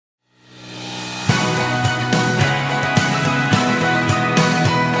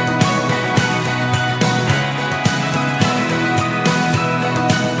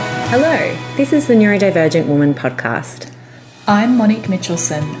This is the Neurodivergent Woman podcast. I'm Monique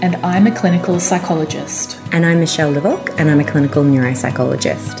Mitchelson and I'm a clinical psychologist. And I'm Michelle Levoc and I'm a clinical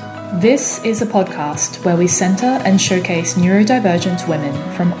neuropsychologist. This is a podcast where we centre and showcase neurodivergent women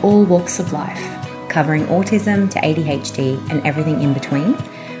from all walks of life. Covering autism to ADHD and everything in between,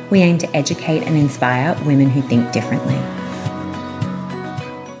 we aim to educate and inspire women who think differently.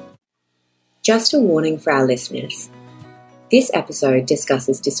 Just a warning for our listeners. This episode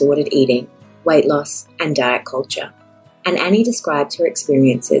discusses disordered eating, weight loss, and diet culture, and Annie describes her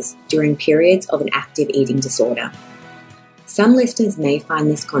experiences during periods of an active eating disorder. Some listeners may find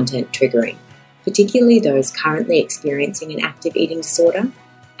this content triggering, particularly those currently experiencing an active eating disorder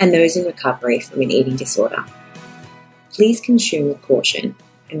and those in recovery from an eating disorder. Please consume with caution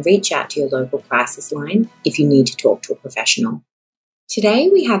and reach out to your local crisis line if you need to talk to a professional. Today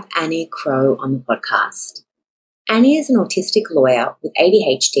we have Annie Crowe on the podcast. Annie is an autistic lawyer with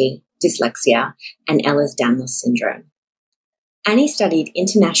ADHD, dyslexia, and Ehlers-Danlos syndrome. Annie studied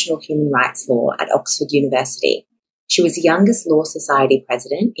international human rights law at Oxford University. She was the youngest Law Society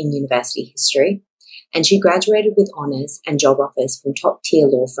president in university history, and she graduated with honours and job offers from top-tier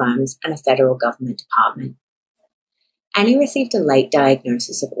law firms and a federal government department. Annie received a late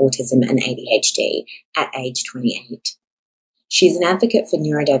diagnosis of autism and ADHD at age 28. She is an advocate for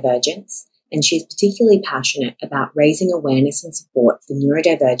neurodivergence, and she is particularly passionate about raising awareness and support for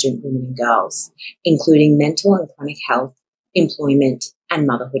neurodivergent women and girls, including mental and chronic health, employment, and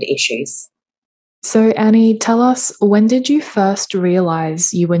motherhood issues. So Annie, tell us, when did you first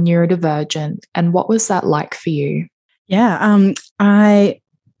realise you were neurodivergent and what was that like for you? Yeah,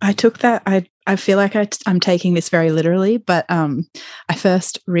 I took that, I feel like I'm taking this very literally, but I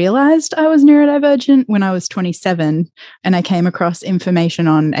first realised I was neurodivergent when I was 27 and I came across information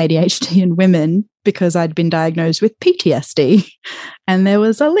on ADHD in women because I'd been diagnosed with PTSD and there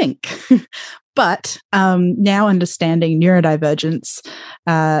was a link. But now understanding neurodivergence,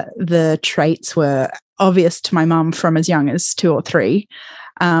 the traits were obvious to my mum from as young as 2 or 3.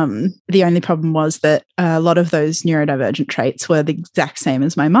 The only problem was that a lot of those neurodivergent traits were the exact same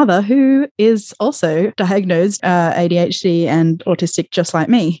as my mother, who is also diagnosed ADHD and autistic just like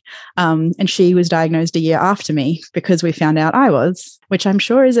me. And she was diagnosed a year after me because we found out I was, which I'm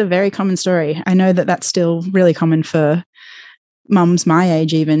sure is a very common story. I know that that's still really common for mums my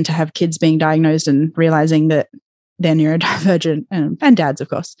age even to have kids being diagnosed and realizing that they're neurodivergent and dads, of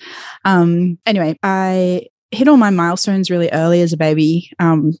course. Anyway, I hit all my milestones really early as a baby.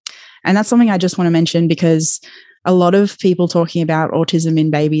 And that's something I just want to mention because a lot of people talking about autism in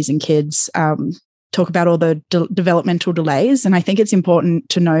babies and kids talk about all the developmental delays. And I think it's important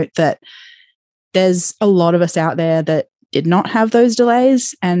to note that there's a lot of us out there that did not have those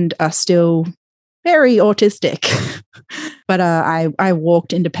delays and are still very autistic. But I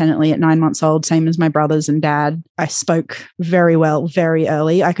walked independently at 9 months old, same as my brothers and dad. I spoke very well, very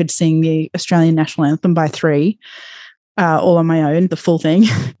early. I could sing the Australian national anthem by 3, all on my own, the full thing.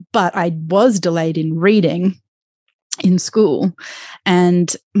 But I was delayed in reading in school.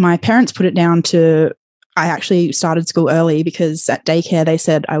 And my parents put it down to I actually started school early because at daycare they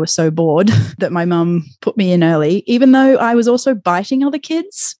said I was so bored that my mum put me in early, even though I was also biting other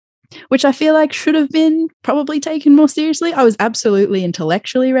kids, which I feel like should have been probably taken more seriously. I was absolutely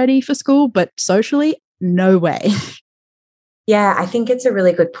intellectually ready for school, but socially, no way. Yeah, I think it's a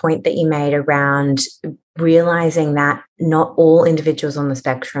really good point that you made around realizing that not all individuals on the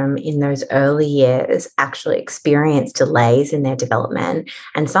spectrum in those early years actually experience delays in their development.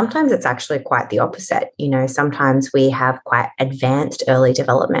 And sometimes it's actually quite the opposite. You know, sometimes we have quite advanced early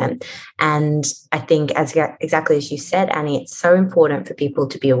development. And I think exactly as you said, Annie, it's so important for people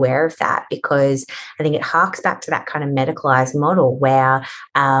to be aware of that because I think it harks back to that kind of medicalized model where,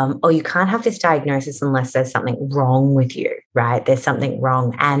 you can't have this diagnosis unless there's something wrong with you, right? There's something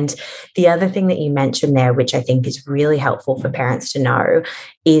wrong. And the other thing that you mentioned there, which I think is really helpful for parents to know,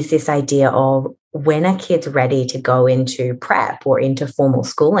 is this idea of when a kid's ready to go into prep or into formal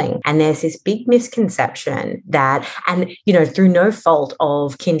schooling. And there's this big misconception that, and, you know, through no fault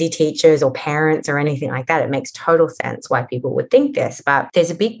of kindy teachers or parents or anything like that, it makes total sense why people would think this. But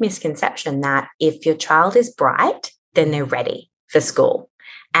there's a big misconception that if your child is bright, then they're ready for school.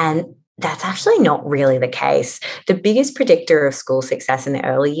 And that's actually not really the case. The biggest predictor of school success in the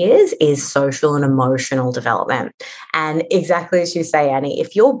early years is social and emotional development. And exactly as you say, Annie,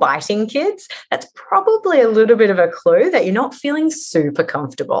 if you're biting kids, that's probably a little bit of a clue that you're not feeling super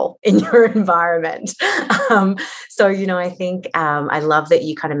comfortable in your environment. So, you know, I think I love that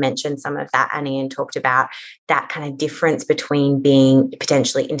you kind of mentioned some of that, Annie, and talked about that kind of difference between being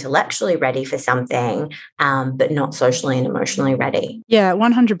potentially intellectually ready for something, but not socially and emotionally ready. Yeah,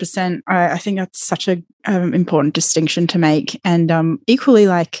 100%. I think that's such a important distinction to make. And equally,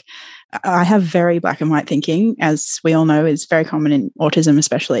 like, I have very black and white thinking, as we all know, is very common in autism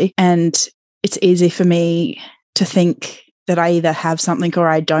especially. And it's easy for me to think that I either have something or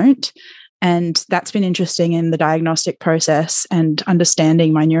I don't. And that's been interesting in the diagnostic process and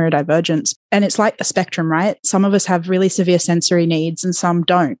understanding my neurodivergence. And it's like a spectrum, right? Some of us have really severe sensory needs and some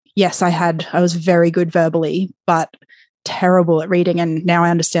don't. Yes, I was very good verbally, but terrible at reading. And now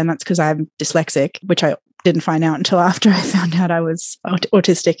I understand that's because I'm dyslexic, which I didn't find out until after I found out I was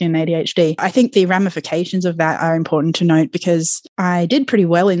autistic and ADHD. I think the ramifications of that are important to note because I did pretty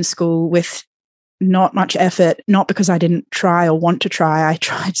well in school with not much effort, not because I didn't try or want to try. I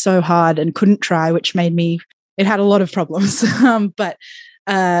tried so hard and couldn't try, which made it had a lot of problems. But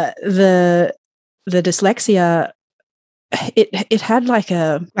the dyslexia, it had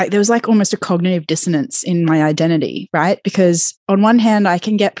there was like almost a cognitive dissonance in my identity, right? Because on one hand, I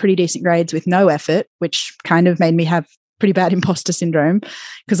can get pretty decent grades with no effort, which kind of made me have pretty bad imposter syndrome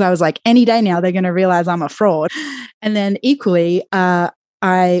because I was like, any day now, they're going to realize I'm a fraud. And then equally,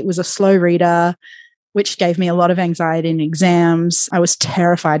 I was a slow reader, which gave me a lot of anxiety in exams. I was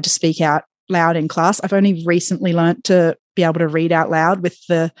terrified to speak out loud in class. I've only recently learnt to be able to read out loud with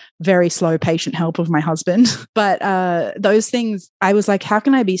the very slow patient help of my husband. But those things, I was like, how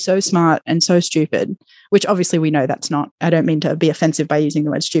can I be so smart and so stupid? Which obviously we know that's not, I don't mean to be offensive by using the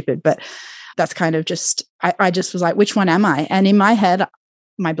word stupid, but that's kind of just, I just was like, which one am I? And in my head,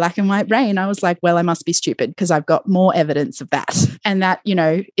 my black and white brain, I was like, well, I must be stupid because I've got more evidence of that. And that,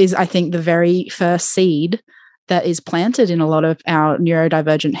 is, I think, the very first seed that is planted in a lot of our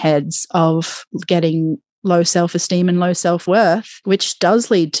neurodivergent heads of getting low self-esteem and low self-worth, which does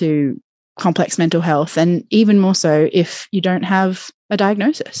lead to complex mental health, and even more so if you don't have a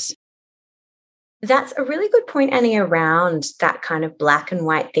diagnosis. That's a really good point, Annie, around that kind of black and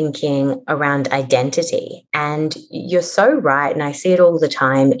white thinking around identity. And you're so right. And I see it all the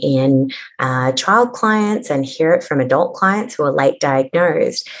time in child clients and hear it from adult clients who are late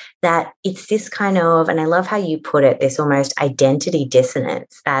diagnosed, that it's this kind of, and I love how you put it, this almost identity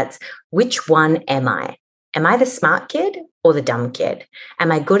dissonance. That's, which one am I? Am I the smart kid or the dumb kid?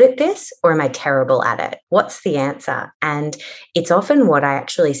 Am I good at this or am I terrible at it? What's the answer? And it's often what I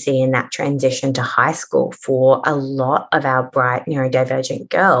actually see in that transition to high school for a lot of our bright neurodivergent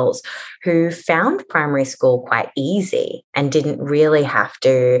girls who found primary school quite easy and didn't really have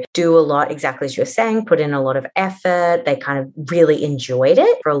to do a lot, exactly as you were saying, put in a lot of effort. They kind of really enjoyed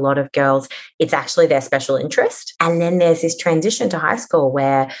it. For a lot of girls, it's actually their special interest. And then there's this transition to high school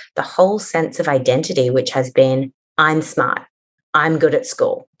where the whole sense of identity, which has been, I'm smart, I'm good at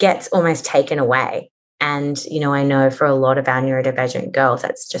school, gets almost taken away. And, I know for a lot of our neurodivergent girls,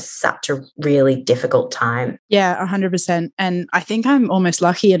 that's just such a really difficult time. Yeah, 100%. And I think I'm almost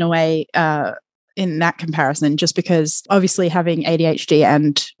lucky in a way in that comparison, just because obviously having ADHD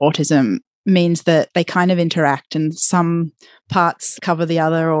and autism means that they kind of interact and some parts cover the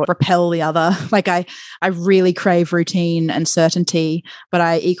other or repel the other. Like I really crave routine and certainty, but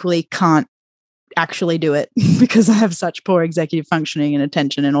I equally can't actually do it because I have such poor executive functioning and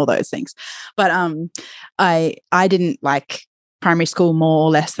attention and all those things. But I didn't like primary school more or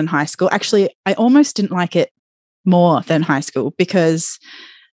less than high school. Actually, I almost didn't like it more than high school because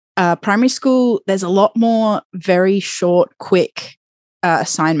primary school, there's a lot more very short, quick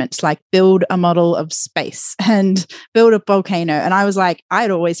assignments, like build a model of space and build a volcano. And I was like, I'd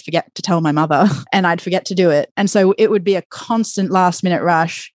always forget to tell my mother and I'd forget to do it. And so it would be a constant last minute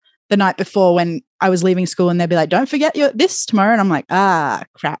rush the night before when I was leaving school, and they'd be like, don't forget this tomorrow. And I'm like,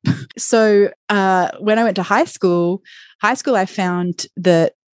 crap. So when I went to high school, I found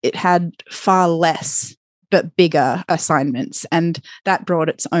that it had far less but bigger assignments, and that brought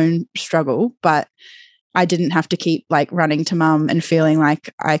its own struggle. But I didn't have to keep like running to mum and feeling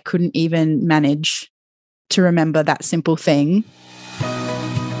like I couldn't even manage to remember that simple thing.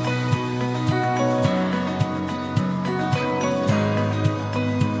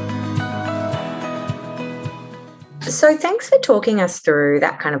 So thanks for talking us through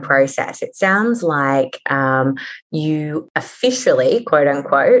that kind of process. It sounds like you officially, quote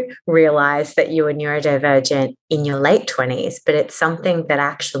unquote, realized that you were neurodivergent in your late 20s, but it's something that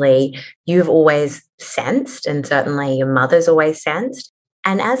actually you've always sensed, and certainly your mother's always sensed.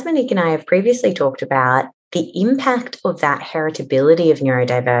 And as Monique and I have previously talked about, the impact of that heritability of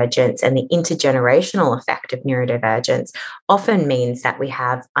neurodivergence and the intergenerational effect of neurodivergence often means that we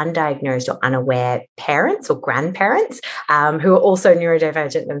have undiagnosed or unaware parents or grandparents who are also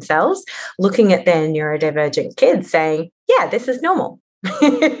neurodivergent themselves, looking at their neurodivergent kids saying, yeah, this is normal.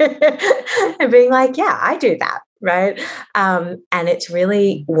 And being like, yeah, I do that. right? And it's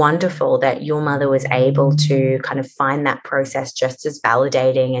really wonderful that your mother was able to kind of find that process just as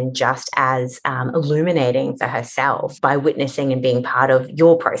validating and just as illuminating for herself by witnessing and being part of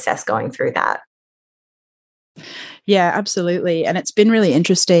your process going through that. Yeah, absolutely. And it's been really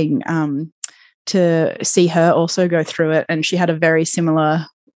interesting to see her also go through it. And she had a very similar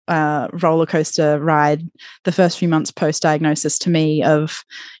roller coaster ride the first few months post-diagnosis to me of,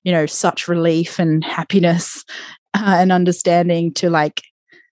 such relief and happiness and understanding to like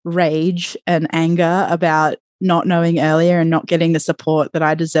rage and anger about not knowing earlier and not getting the support that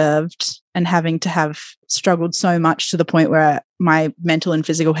I deserved and having to have struggled so much to the point where my mental and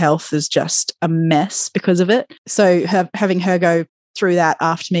physical health is just a mess because of it. So having her go through that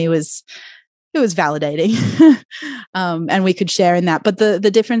after me was validating. And we could share in that. But the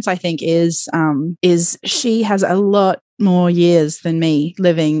difference, I think, is she has a lot more years than me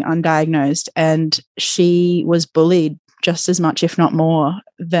living undiagnosed, and she was bullied just as much, if not more,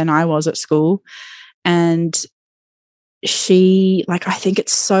 than I was at school. And I think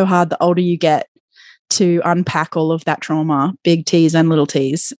it's so hard the older you get to unpack all of that trauma, big T's and little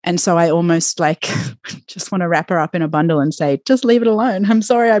T's. And so I almost just want to wrap her up in a bundle and say, just leave it alone. I'm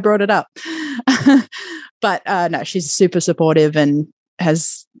sorry I brought it up. But no, she's super supportive and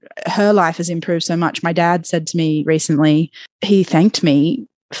her life has improved so much. My dad said to me recently, he thanked me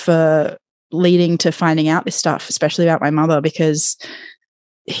for leading to finding out this stuff, especially about my mother, because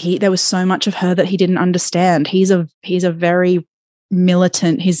there was so much of her that he didn't understand. He's a very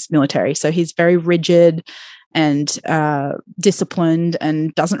militant, he's military, so he's very rigid and disciplined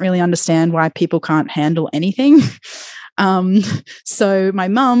and doesn't really understand why people can't handle anything. So my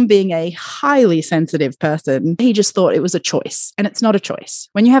mum, being a highly sensitive person, he just thought it was a choice, and it's not a choice.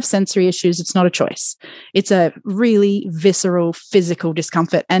 When you have sensory issues, it's not a choice. It's a really visceral physical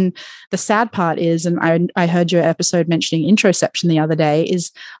discomfort. And the sad part is, and I heard your episode mentioning interoception the other day,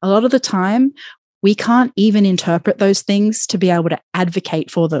 is a lot of the time we can't even interpret those things to be able to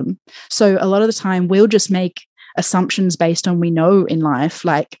advocate for them. So a lot of the time we'll just make assumptions based on we know in life,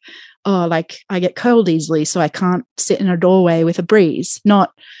 like, oh, like I get cold easily, so I can't sit in a doorway with a breeze.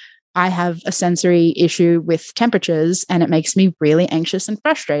 Not, I have a sensory issue with temperatures and it makes me really anxious and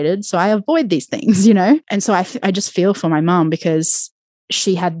frustrated, so I avoid these things, And so I just feel for my mom, because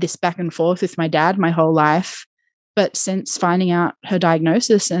she had this back and forth with my dad my whole life. But since finding out her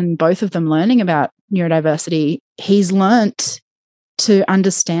diagnosis and both of them learning about neurodiversity, he's learnt to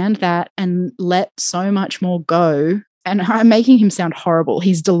understand that and let so much more go. And I'm making him sound horrible.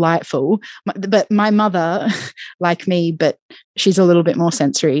 He's delightful. But my mother, like me, but she's a little bit more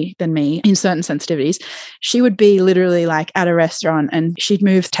sensory than me in certain sensitivities. She would be literally like at a restaurant and she'd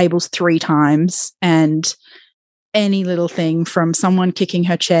move tables 3 times, and any little thing from someone kicking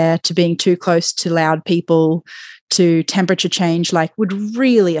her chair to being too close to loud people to temperature change, would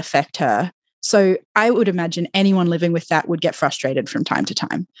really affect her. So I would imagine anyone living with that would get frustrated from time to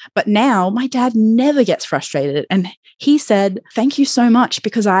time. But now my dad never gets frustrated. And he said, thank you so much,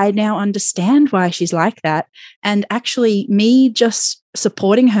 because I now understand why she's like that. And actually me just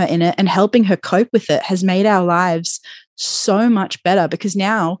supporting her in it and helping her cope with it has made our lives so much better, because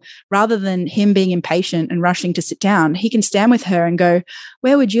now, rather than him being impatient and rushing to sit down, he can stand with her and go,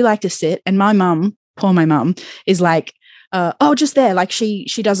 where would you like to sit? And my mum, poor my mum, is like, oh, just there. Like she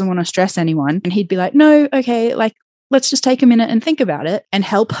doesn't want to stress anyone. And he'd be like, no, okay, let's just take a minute and think about it, and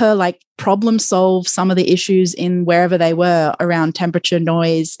help her problem solve some of the issues in wherever they were around temperature,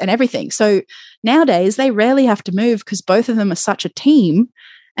 noise, and everything. So nowadays they rarely have to move because both of them are such a team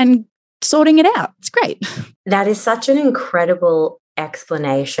and sorting it out. It's great. That is such an incredible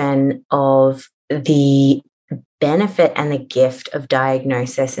explanation of the benefit and the gift of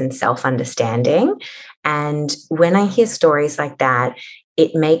diagnosis and self-understanding. And when I hear stories like that,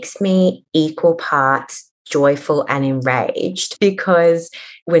 it makes me equal parts joyful and enraged, because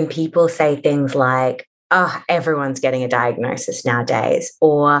when people say things like, oh, everyone's getting a diagnosis nowadays,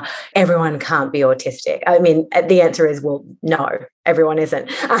 or everyone can't be autistic. I mean, the answer is, well, no, everyone isn't.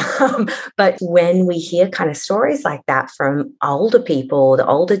 But when we hear kind of stories like that from older people, the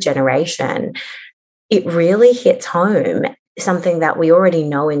older generation, it really hits home. Something that we already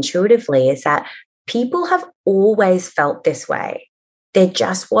know intuitively is that people have always felt this way. There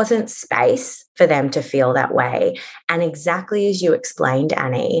just wasn't space for them to feel that way. And exactly as you explained,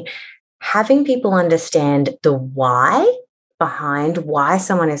 Annie, having people understand the why behind why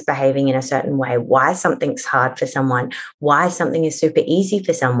someone is behaving in a certain way, why something's hard for someone, why something is super easy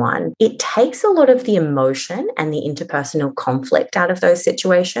for someone, it takes a lot of the emotion and the interpersonal conflict out of those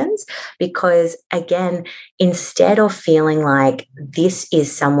situations. Because again, instead of feeling like this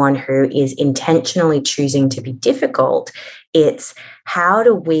is someone who is intentionally choosing to be difficult, it's how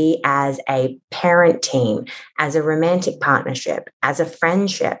do we as a parent team, as a romantic partnership, as a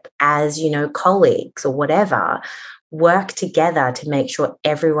friendship, as, colleagues or whatever, work together to make sure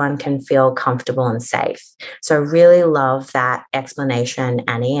everyone can feel comfortable and safe. So I really love that explanation,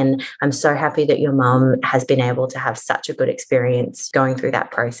 Annie. And I'm so happy that your mum has been able to have such a good experience going through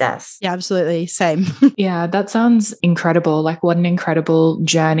that process. Yeah, absolutely. Same. Yeah, that sounds incredible. Like, what an incredible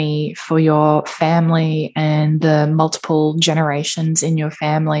journey for your family and the multiple generations in your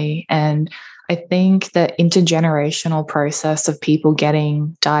family. And I think the intergenerational process of people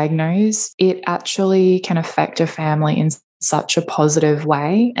getting diagnosed, it actually can affect a family in such a positive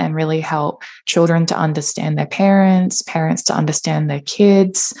way and really help children to understand their parents, parents to understand their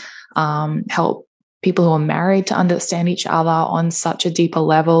kids, help people who are married to understand each other on such a deeper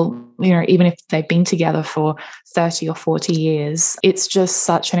level, even if they've been together for 30 or 40 years. It's just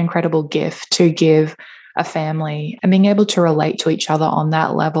such an incredible gift to give a family, and being able to relate to each other on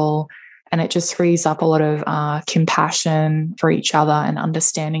that level. And it just frees up a lot of compassion for each other and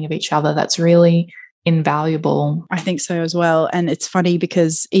understanding of each other. That's really invaluable. I think so as well. And it's funny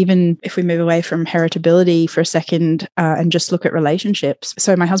because even if we move away from heritability for a second and just look at relationships.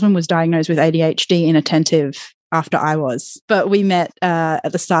 So my husband was diagnosed with ADHD inattentive after I was, but we met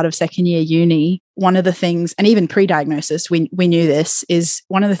at the start of second year uni. One of the things, and even pre-diagnosis, we knew this, is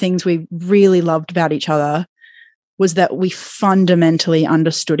one of the things we really loved about each other was that we fundamentally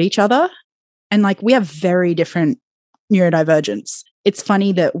understood each other. And we have very different neurodivergence. It's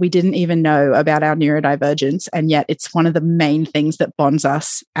funny that we didn't even know about our neurodivergence, and yet it's one of the main things that bonds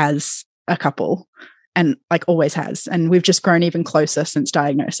us as a couple, and always has. And we've just grown even closer since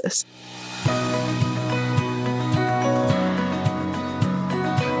diagnosis.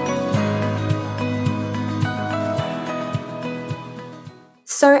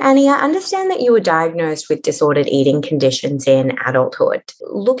 So, Annie, I understand that you were diagnosed with disordered eating conditions in adulthood.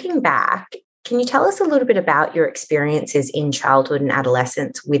 Looking back, can you tell us a little bit about your experiences in childhood and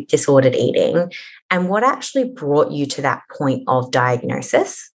adolescence with disordered eating and what actually brought you to that point of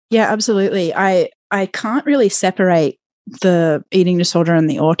diagnosis? Yeah, absolutely. I can't really separate the eating disorder and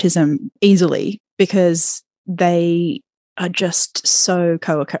the autism easily because they are just so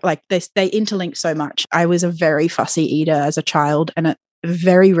they interlink so much. I was a very fussy eater as a child and a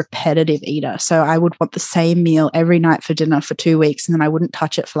very repetitive eater. So I would want the same meal every night for dinner for 2 weeks, and then I wouldn't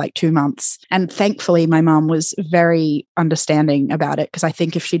touch it for 2 months. And thankfully, my mum was very understanding about it, because I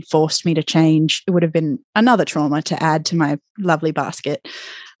think if she'd forced me to change, it would have been another trauma to add to my lovely basket.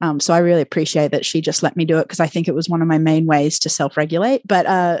 So I really appreciate that she just let me do it, because I think it was one of my main ways to self-regulate.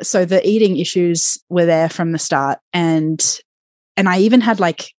 But so the eating issues were there from the start. And I even had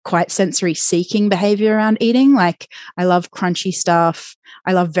quite sensory seeking behavior around eating. I love crunchy stuff.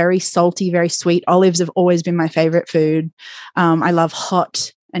 I love very salty, very sweet. Olives have always been my favorite food. I love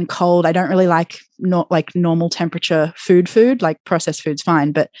hot and cold. I don't really like normal temperature food. Processed food's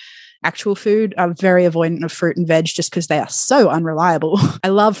fine, but actual food, I'm very avoidant of fruit and veg just because they are so unreliable. I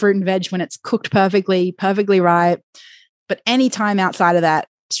love fruit and veg when it's cooked perfectly ripe. But any time outside of that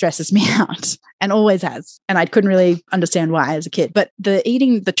stresses me out, and always has. And I couldn't really understand why as a kid. But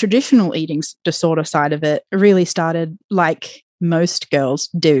the traditional eating disorder side of it really started, like most girls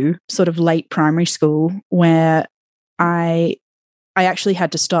do, sort of late primary school, where I actually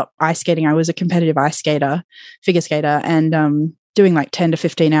had to stop ice skating. I was a competitive ice skater, figure skater, and doing 10 to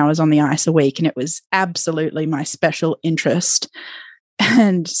 15 hours on the ice a week. And it was absolutely my special interest,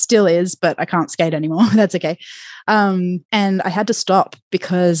 and still is, but I can't skate anymore. That's okay. And I had to stop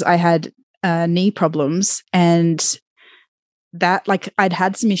because I had knee problems, and that I'd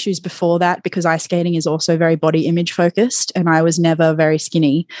had some issues before that, because ice skating is also very body image focused, and I was never very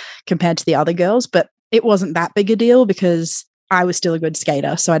skinny compared to the other girls, but it wasn't that big a deal because I was still a good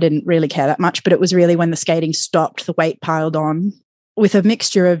skater, so I didn't really care that much. But it was really when the skating stopped, the weight piled on, with a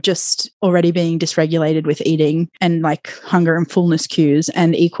mixture of just already being dysregulated with eating and hunger and fullness cues.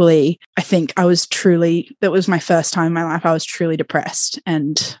 And equally, I think that was my first time in my life I was truly depressed.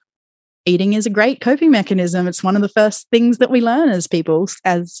 And eating is a great coping mechanism. It's one of the first things that we learn as people,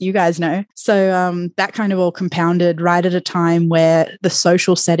 as you guys know. So that kind of all compounded right at a time where the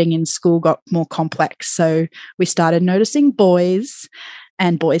social setting in school got more complex. So we started noticing boys,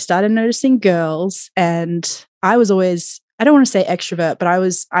 and boys started noticing girls. And I was always, I don't want to say extrovert, but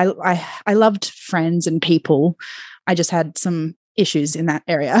I loved friends and people, I just had some issues in that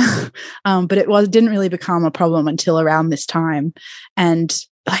area. But it didn't really become a problem until around this time. And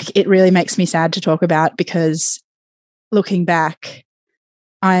like, it really makes me sad to talk about, because looking back,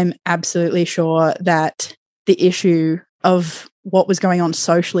 I'm absolutely sure that the issue of what was going on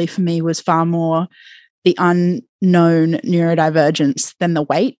socially for me was far more the unknown neurodivergence than the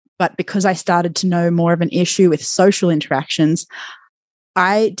weight. But because I started to know more of an issue with social interactions,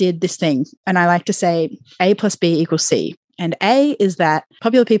 I did this thing, and I like to say A plus B equals C. And A is that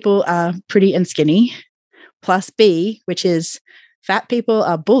popular people are pretty and skinny, plus B, which is fat people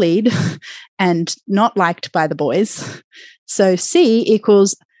are bullied and not liked by the boys. So C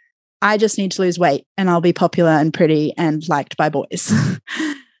equals I just need to lose weight and I'll be popular and pretty and liked by boys.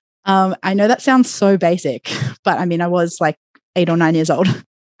 I know that sounds so basic, but I mean, I was like 8 or 9 years old.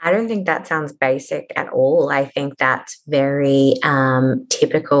 I don't think that sounds basic at all. I think that's very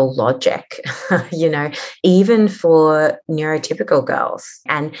typical logic, even for neurotypical girls.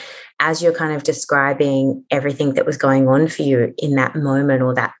 And as you're kind of describing everything that was going on for you in that moment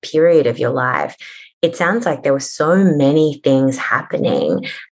or that period of your life, it sounds like there were so many things happening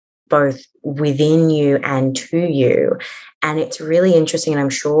both within you and to you. And it's really interesting. And I'm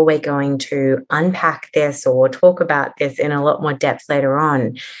sure we're going to unpack this or talk about this in a lot more depth later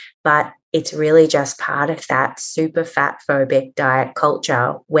on. But it's really just part of that super fat phobic diet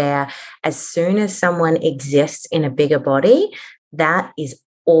culture where as soon as someone exists in a bigger body, that is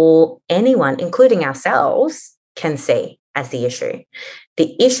all anyone, including ourselves, can see as the issue.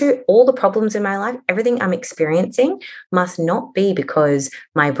 The issue, all the problems in my life, everything I'm experiencing must not be because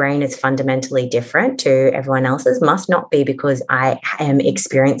my brain is fundamentally different to everyone else's, must not be because I am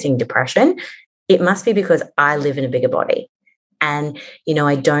experiencing depression. It must be because I live in a bigger body. And,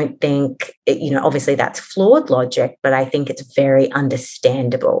 I don't think, obviously that's flawed logic, but I think it's very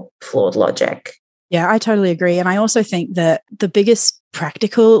understandable flawed logic. Yeah, I totally agree. And I also think that the biggest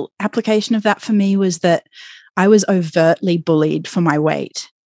practical application of that for me was that I was overtly bullied for my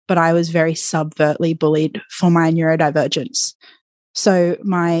weight, but I was very subvertly bullied for my neurodivergence. So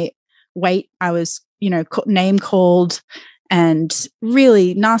my weight, I was, name called and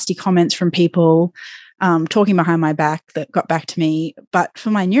really nasty comments from people talking behind my back that got back to me. But for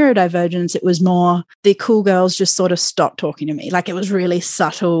my neurodivergence, it was more the cool girls just sort of stopped talking to me. Like it was really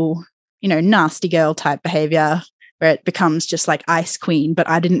subtle, nasty girl type behavior where it becomes just like Ice Queen, but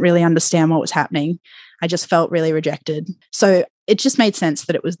I didn't really understand what was happening. I just felt really rejected. So it just made sense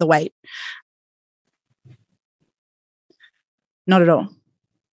that it was the weight. Not at all.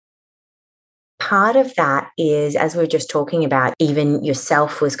 Part of that is, as we were just talking about, even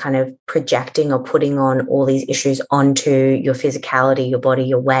yourself was kind of projecting or putting on all these issues onto your physicality, your body,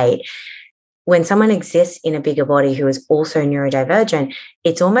 your weight. When someone exists in a bigger body who is also neurodivergent,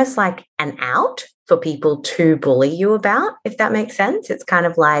 it's almost like an out for people to bully you about, if that makes sense. It's kind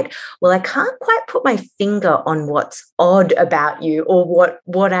of like, well, I can't quite put my finger on what's odd about you or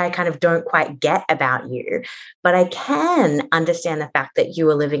what I kind of don't quite get about you, but I can understand the fact that you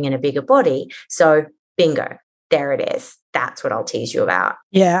are living in a bigger body. So bingo, there it is. That's what I'll tease you about.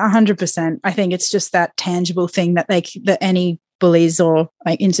 Yeah, 100%. I think it's just that tangible thing that any bullies or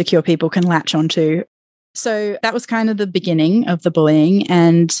like insecure people can latch onto. So that was kind of the beginning of the bullying,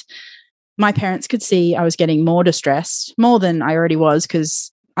 and my parents could see I was getting more distressed, more than I already was,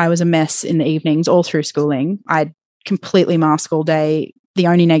 because I was a mess in the evenings all through schooling. I'd completely mask all day. The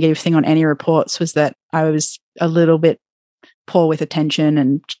only negative thing on any reports was that I was a little bit poor with attention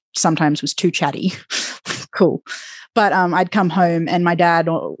and sometimes was too chatty. Cool. But I'd come home and my dad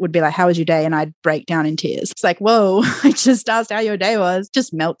would be like, how was your day? And I'd break down in tears. It's like, whoa, I just asked how your day was.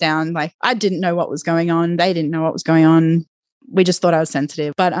 Just meltdown. Like I didn't know what was going on. They didn't know what was going on. We just thought I was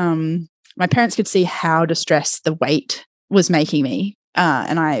sensitive. But my parents could see how distressed the weight was making me.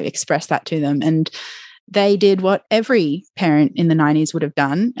 And I expressed that to them. And they did what every parent in the 90s would have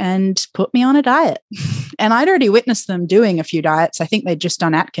done and put me on a diet. And I'd already witnessed them doing a few diets. I think they'd just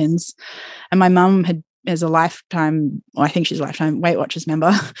done Atkins. And my mum is a lifetime, well, I think she's a lifetime Weight Watchers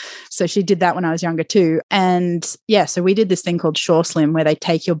member. So she did that when I was younger too. And yeah, so we did this thing called Sure Slim where they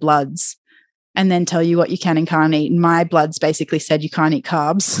take your bloods and then tell you what you can and can't eat. And my bloods basically said you can't eat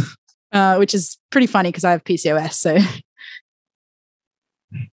carbs, which is pretty funny because I have PCOS.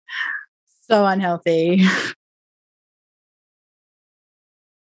 So unhealthy.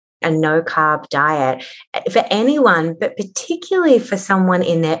 A no carb diet for anyone, but particularly for someone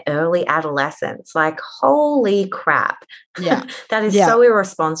in their early adolescence, like holy crap. Yeah. That is so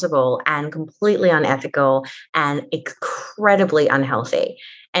irresponsible and completely unethical and incredibly unhealthy.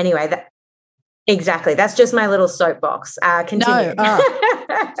 Anyway, exactly. That's just my little soapbox. Continue. No,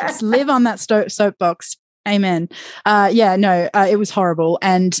 just live on that soapbox. Amen. It was horrible.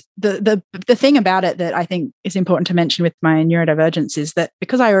 And the thing about it that I think is important to mention with my neurodivergence is that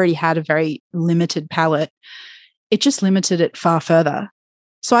because I already had a very limited palate, it just limited it far further.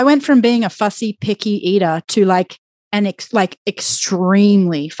 So I went from being a fussy, picky eater to like an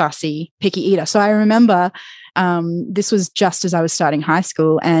extremely fussy, picky eater. So I remember this was just as I was starting high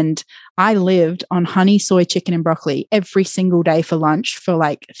school, and I lived on honey, soy, chicken, and broccoli every single day for lunch for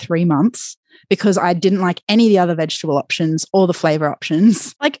like 3 months, because I didn't like any of the other vegetable options or the flavor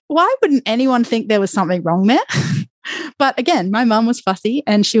options. Like, why wouldn't anyone think there was something wrong there? But again, my mum was fussy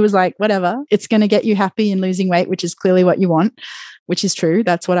and she was like, whatever, it's going to get you happy and losing weight, which is clearly what you want, which is true.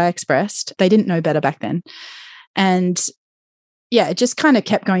 That's what I expressed. They didn't know better back then. And yeah, it just kind of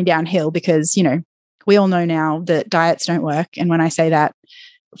kept going downhill because, you know, we all know now that diets don't work. And when I say that,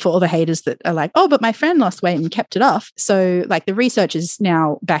 for all the haters that are like, oh, but my friend lost weight and kept it off. So like the research is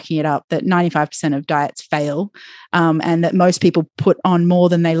now backing it up that 95% of diets fail, and that most people put on more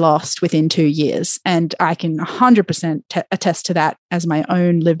than they lost within 2 years. And I can 100% attest to that as my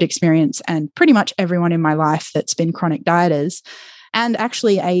own lived experience, and pretty much everyone in my life that's been chronic dieters. And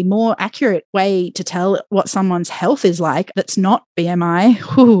actually a more accurate way to tell what someone's health is like that's not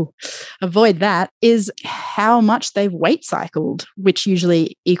BMI, avoid that, is how much they've weight cycled, which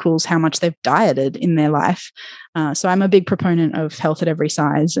usually equals how much they've dieted in their life. So I'm a big proponent of health at every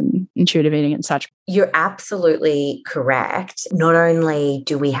size and intuitive eating and such. You're absolutely correct. Not only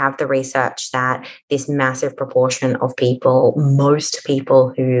do we have the research that this massive proportion of people, most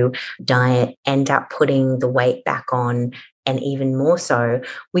people who diet end up putting the weight back on, and even more so,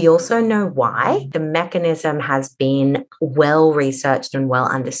 we also know why. The mechanism has been well researched and well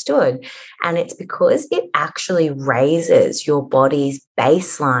understood. And it's because it actually raises your body's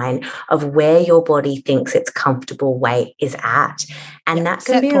baseline of where your body thinks its comfortable weight is at. And that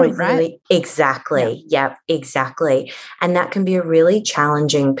can be a really, right? Exactly. Yep, exactly. And that can be a really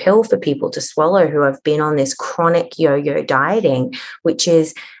challenging pill for people to swallow who have been on this chronic yo-yo dieting, which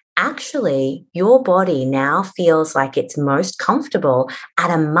is actually your body now feels like it's most comfortable at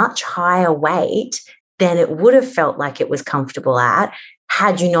a much higher weight than it would have felt like it was comfortable at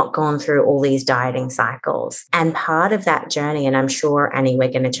had you not gone through all these dieting cycles. And part of that journey, and I'm sure, Annie, we're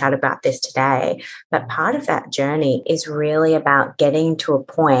going to chat about this today, but part of that journey is really about getting to a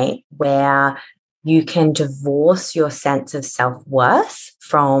point where you can divorce your sense of self-worth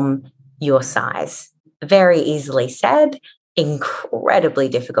from your size. Very easily said, incredibly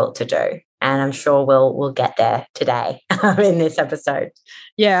difficult to do. And I'm sure we'll get there today in this episode.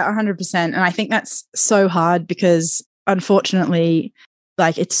 Yeah, 100%. And I think that's so hard because unfortunately,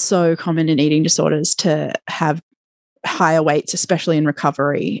 like, it's so common in eating disorders to have higher weights, especially in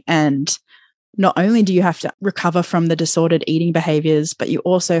recovery. And not only do you have to recover from the disordered eating behaviors, but you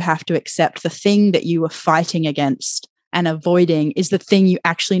also have to accept the thing that you were fighting against and avoiding is the thing you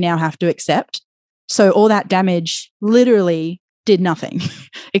actually now have to accept. So all that damage literally did nothing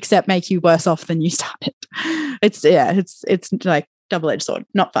except make you worse off than you started. It's like double-edged sword,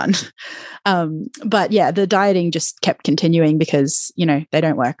 not fun. But yeah, the dieting just kept continuing because, you know, they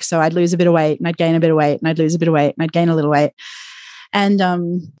don't work. So I'd lose a bit of weight and I'd gain a bit of weight and I'd lose a bit of weight and I'd gain a little weight. And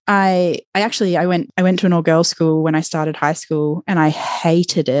I went to an all-girls school when I started high school and I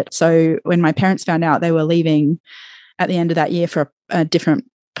hated it. So when my parents found out they were leaving at the end of that year for a different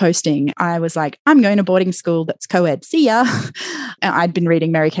posting, I was like, I'm going to boarding school that's co-ed. See ya. And I'd been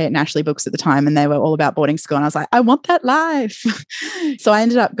reading Mary Kate and Ashley books at the time and they were all about boarding school. And I was like, I want that life. So I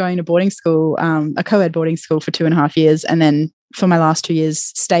ended up going to boarding school, a co-ed boarding school for 2.5 years. And then for my last 2 years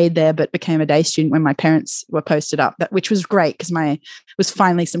stayed there, but became a day student when my parents were posted up, which was great because was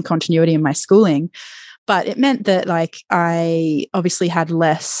finally some continuity in my schooling. But it meant that like I obviously had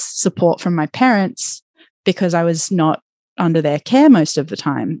less support from my parents because I was not under their care most of the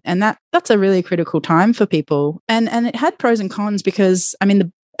time. And that's a really critical time for people. And it had pros and cons because, I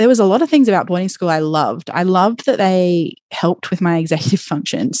mean, there was a lot of things about boarding school I loved. I loved that they helped with my executive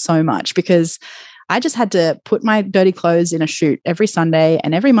function so much because I just had to put my dirty clothes in a chute every Sunday,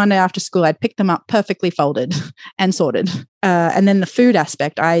 and every Monday after school, I'd pick them up perfectly folded and sorted. And then the food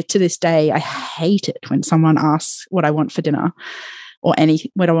aspect, to this day, I hate it when someone asks what I want for dinner or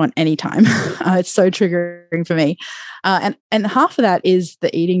what I want anytime. It's so triggering for me. And half of that is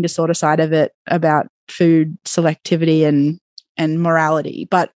the eating disorder side of it about food selectivity and morality.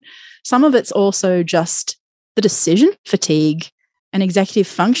 But some of it's also just the decision fatigue and executive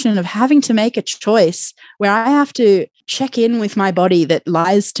function of having to make a choice where I have to check in with my body that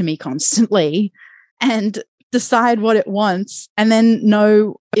lies to me constantly and decide what it wants and then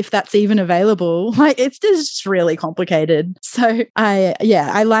know if that's even available. Like, it's just really complicated. So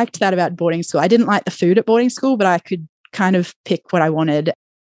I liked that about boarding school. I didn't like the food at boarding school, but I could kind of pick what I wanted.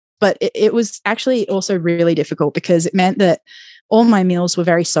 But it was actually also really difficult because it meant that all my meals were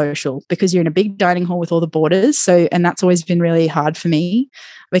very social because you're in a big dining hall with all the boarders. So, and that's always been really hard for me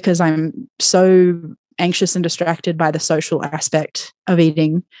because I'm so anxious and distracted by the social aspect of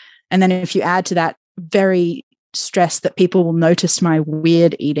eating. And then if you add to that very stress that people will notice my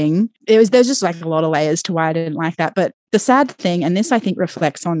weird eating, there's just like a lot of layers to why I didn't like that. But the sad thing, and this I think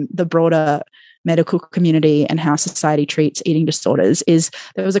reflects on the broader medical community and how society treats eating disorders, is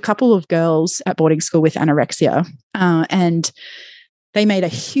there was a couple of girls at boarding school with anorexia, and they made a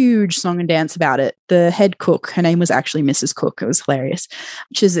huge song and dance about it. The head cook, her name was actually Mrs. Cook. It was hilarious.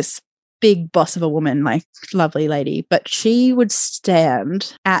 She's this big boss of a woman, like lovely lady, but she would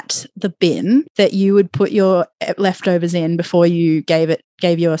stand at the bin that you would put your leftovers in before you gave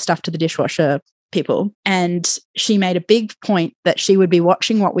your stuff to the dishwasher people. And she made a big point that she would be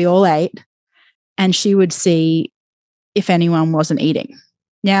watching what we all ate and she would see if anyone wasn't eating.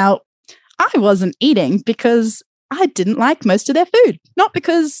 Now, I wasn't eating because I didn't like most of their food. Not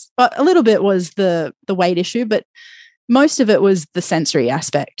because a little bit was the weight issue, but most of it was the sensory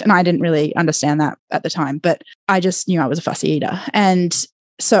aspect. And I didn't really understand that at the time, but I just knew I was a fussy eater. And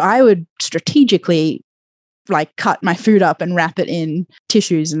so I would strategically like cut my food up and wrap it in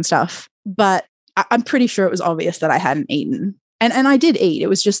tissues and stuff. But I'm pretty sure it was obvious that I hadn't eaten. And I did eat. It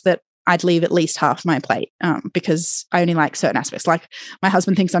was just that I'd leave at least half my plate because I only like certain aspects. Like my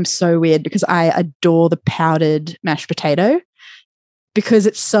husband thinks I'm so weird because I adore the powdered mashed potato because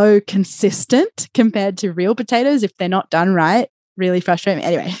it's so consistent compared to real potatoes. If they're not done right, really frustrate me.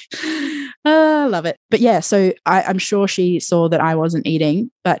 Anyway, I love it. But yeah, so I'm sure she saw that I wasn't eating,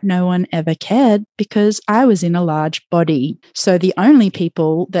 but no one ever cared because I was in a large body. So the only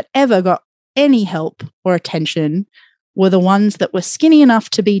people that ever got any help or attention were the ones that were skinny enough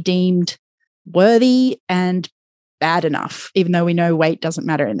to be deemed worthy and bad enough, even though we know weight doesn't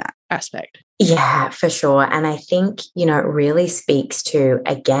matter in that aspect. Yeah, for sure. And I think, it really speaks to,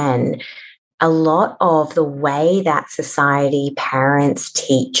 again, a lot of the way that society, parents,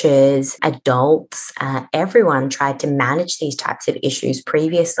 teachers, adults, everyone tried to manage these types of issues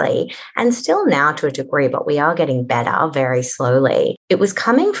previously and still now to a degree, but we are getting better very slowly. It was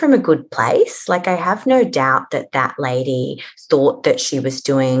coming from a good place. Like, I have no doubt that that lady thought that she was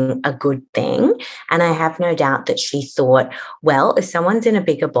doing a good thing. And I have no doubt that she thought, well, if someone's in a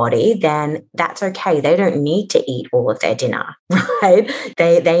bigger body, then that's okay. They don't need to eat all of their dinner, right?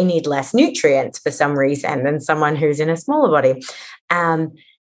 They need less nutrients for some reason than someone who's in a smaller body.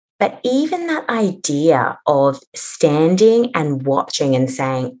 But even that idea of standing and watching and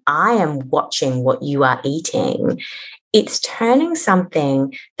saying, I am watching what you are eating, it's turning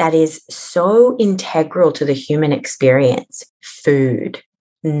something that is so integral to the human experience, food,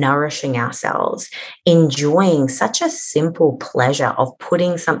 nourishing ourselves, enjoying such a simple pleasure of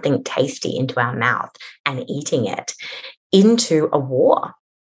putting something tasty into our mouth and eating it, into a war,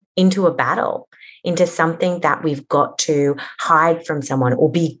 into a battle, into something that we've got to hide from someone or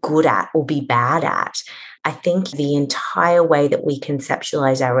be good at or be bad at. I think the entire way that we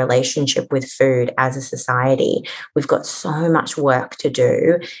conceptualize our relationship with food as a society, we've got so much work to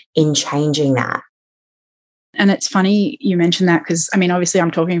do in changing that. And it's funny you mentioned that because, obviously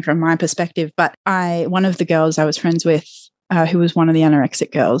I'm talking from my perspective, but one of the girls I was friends with who was one of the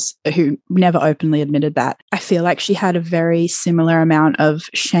anorexic girls who never openly admitted that, I feel like she had a very similar amount of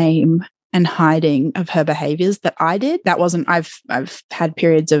shame and hiding of her behaviors that I did. That wasn't, I've had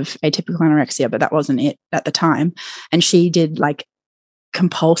periods of atypical anorexia, but that wasn't it at the time. And she did like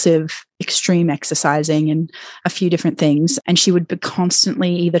compulsive extreme exercising and a few different things. And she would be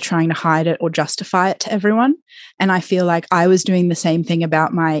constantly either trying to hide it or justify it to everyone. And I feel like I was doing the same thing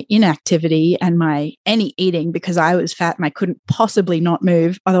about my inactivity and my any eating because I was fat and I couldn't possibly not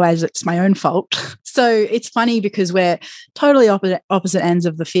move. Otherwise, it's my own fault. So it's funny because we're totally opposite ends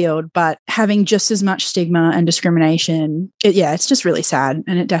of the field, but having just as much stigma and discrimination, it's just really sad.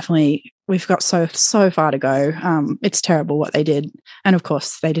 And it definitely, we've got so far to go. It's terrible what they did. And of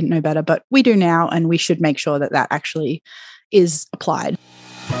course, they didn't know better, but we do now, and we should make sure that that actually is applied.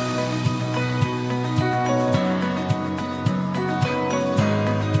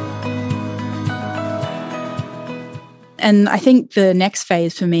 And I think the next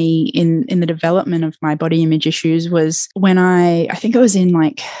phase for me in the development of my body image issues was when I think it was in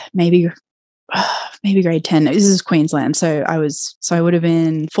like maybe grade 10. This is Queensland. So I would have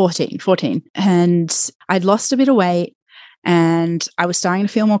been 14. And I'd lost a bit of weight and I was starting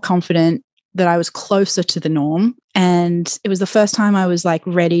to feel more confident. that I was closer to the norm. And it was the first time I was like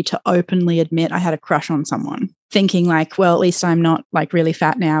ready to openly admit I had a crush on someone, thinking like, well, at least I'm not like really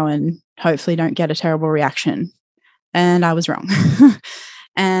fat now and hopefully don't get a terrible reaction. And I was wrong.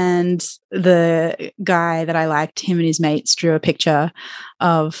 And the guy that I liked, him and his mates drew a picture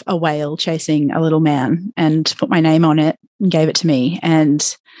of a whale chasing a little man and put my name on it and gave it to me.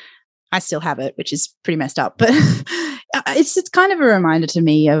 And I still have it, which is pretty messed up. But it's kind of a reminder to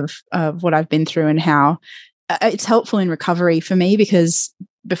me of what I've been through and how it's helpful in recovery for me, because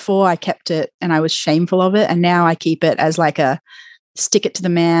before I kept it and I was shameful of it. And now I keep it as like a stick it to the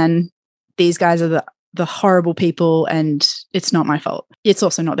man. These guys are the horrible people and it's not my fault. It's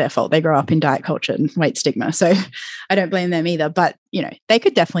also not their fault. They grow up in diet culture and weight stigma. So I don't blame them either. But, you know, they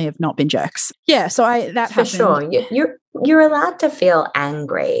could definitely have not been jerks. Yeah. So that for happened. sure. You're allowed to feel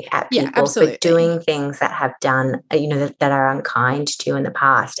angry at people for doing things that have done, you know, that are unkind to you in the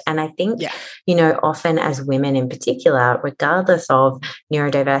past. And I think, you know, often as women in particular, regardless of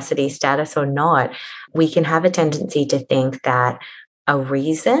neurodiversity status or not, we can have a tendency to think that a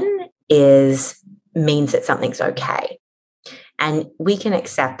reason means that something's okay. And we can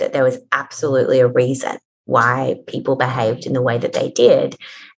accept that there was absolutely a reason why people behaved in the way that they did.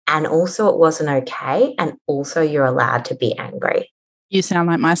 And also it wasn't okay. And also you're allowed to be angry. You sound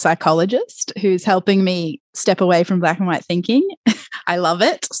like my psychologist who's helping me step away from black and white thinking. I love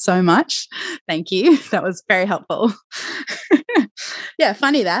it so much. Thank you. That was very helpful. Yeah,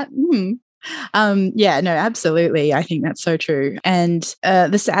 funny that. Yeah, no, absolutely. I think that's so true. And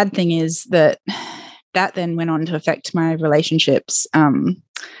the sad thing is that then went on to affect my relationships. And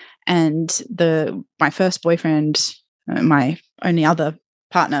my first boyfriend, my only other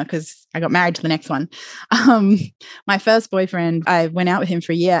partner, because I got married to the next one. My first boyfriend, I went out with him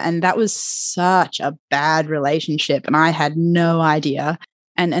for a year, and that was such a bad relationship. And I had no idea.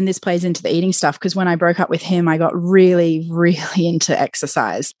 And this plays into the eating stuff, because when I broke up with him, I got really, really into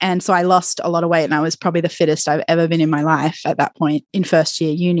exercise. And so I lost a lot of weight, and I was probably the fittest I've ever been in my life at that point in first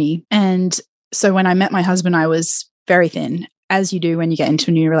year uni. And so when I met my husband, I was very thin, as you do when you get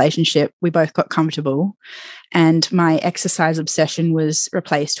into a new relationship. We both got comfortable, and my exercise obsession was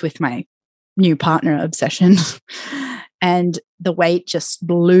replaced with my new partner obsession. And the weight just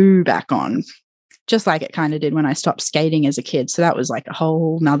blew back on, just like it kind of did when I stopped skating as a kid. So that was like a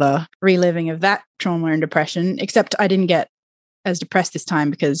whole nother reliving of that trauma and depression, except I didn't get as depressed this time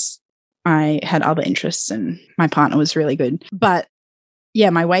because I had other interests and my partner was really good. But yeah,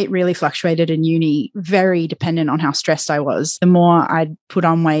 my weight really fluctuated in uni, very dependent on how stressed I was. The more I'd put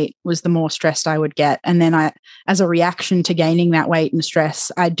on weight was the more stressed I would get. And then as a reaction to gaining that weight and stress,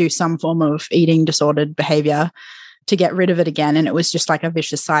 I'd do some form of eating disordered behavior to get rid of it again. And it was just like a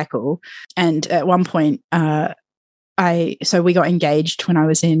vicious cycle. And at one point, so we got engaged when I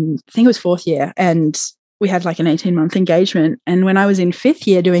was in, I think it was fourth year, and we had like an 18-month engagement. And when I was in fifth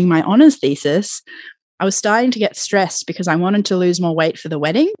year doing my honors thesis, I was starting to get stressed because I wanted to lose more weight for the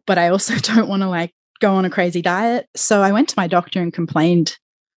wedding, but I also don't want to like go on a crazy diet. So I went to my doctor and complained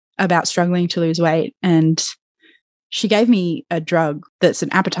about struggling to lose weight. And she gave me a drug that's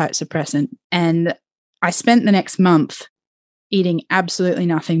an appetite suppressant. And I spent the next month eating absolutely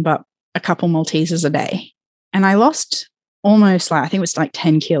nothing but a couple Maltesers a day. And I lost almost I think it was like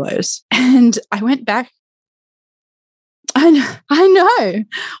 10 kilos. And I went back. I know.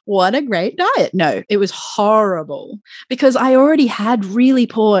 What a great diet. No, it was horrible because I already had really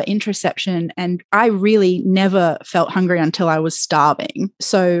poor interoception and I really never felt hungry until I was starving.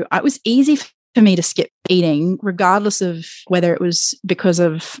 So it was easy for me to skip eating, regardless of whether it was because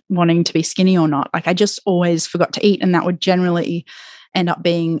of wanting to be skinny or not. Like I just always forgot to eat, and that would generally end up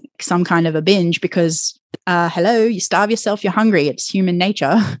being some kind of a binge because, hello, you starve yourself, you're hungry. It's human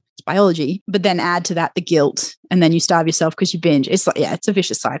nature. It's biology. But then add to that the guilt, and then you starve yourself because you binge. It's like, yeah, it's a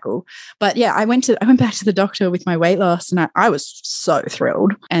vicious cycle. But yeah, I went back to the doctor with my weight loss, and I was so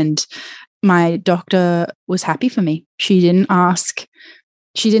thrilled. And my doctor was happy for me. She didn't ask.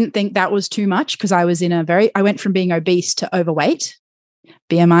 She didn't think that was too much because I was I went from being obese to overweight.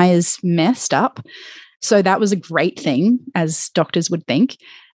 BMI is messed up. So that was a great thing, as doctors would think.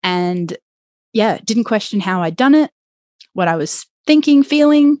 And yeah, didn't question how I'd done it, what I was thinking,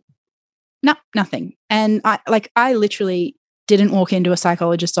 feeling. No, nothing. And I literally didn't walk into a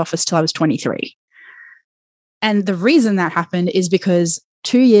psychologist's office till I was 23. And the reason that happened is because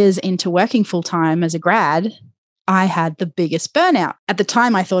 2 years into working full time as a grad, I had the biggest burnout. At the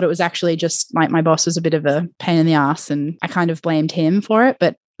time, I thought it was actually just like my boss was a bit of a pain in the ass and I kind of blamed him for it.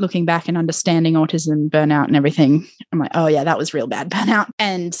 But looking back and understanding autism, burnout and everything, I'm like, oh yeah, that was real bad burnout.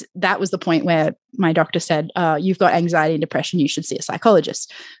 And that was the point where my doctor said, you've got anxiety and depression, you should see a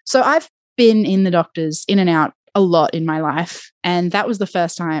psychologist. So I've been in the doctors in and out a lot in my life. And that was the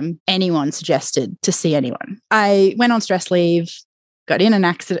first time anyone suggested to see anyone. I went on stress leave, got in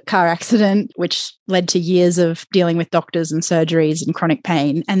an car accident, which led to years of dealing with doctors and surgeries and chronic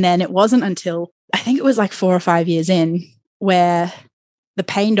pain. And then it wasn't until I think it was like 4 or 5 years in where the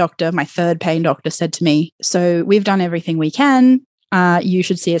pain doctor, my third pain doctor, said to me, so we've done everything we can. You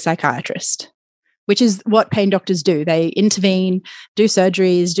should see a psychiatrist, which is what pain doctors do. They intervene, do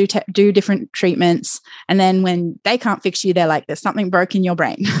surgeries, do different treatments. And then when they can't fix you, they're like, there's something broke in your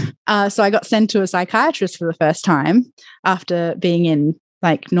brain. So I got sent to a psychiatrist for the first time after being in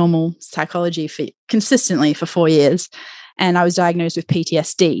like normal psychology consistently for 4 years. And I was diagnosed with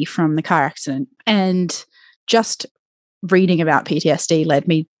PTSD from the car accident. And just reading about PTSD led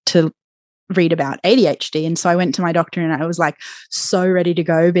me to read about ADHD. And so I went to my doctor and I was like so ready to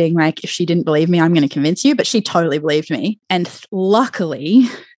go, being like, if she didn't believe me, I'm going to convince you. But she totally believed me. And luckily,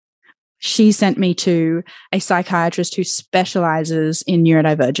 she sent me to a psychiatrist who specializes in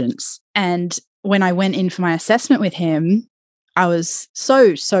neurodivergence. And when I went in for my assessment with him, I was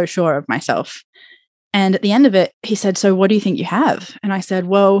so sure of myself. And at the end of it, he said, so what do you think you have? And I said,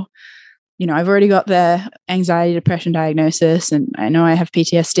 well, you know, I've already got the anxiety, depression diagnosis, and I know I have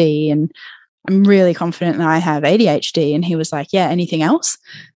PTSD, and I'm really confident that I have ADHD. And he was like, yeah, anything else?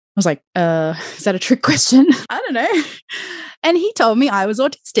 I was like, is that a trick question? I don't know. And he told me I was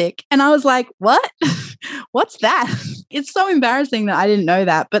autistic. And I was like, what? What's that? It's so embarrassing that I didn't know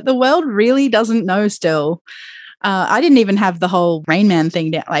that, but the world really doesn't know still. I didn't even have the whole Rain Man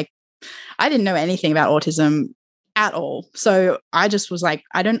thing down. Like, I didn't know anything about autism at all. So I just was like,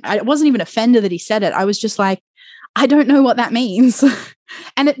 I wasn't even offended that he said it. I was just like, I don't know what that means.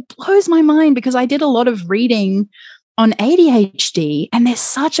 And it blows my mind because I did a lot of reading on ADHD and there's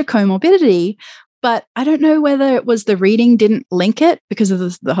such a comorbidity, but I don't know whether it was the reading didn't link it because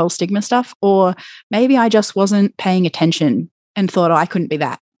of the whole stigma stuff, or maybe I just wasn't paying attention and thought, oh, I couldn't be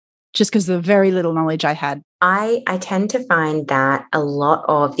that, just because of the very little knowledge I had. I tend to find that a lot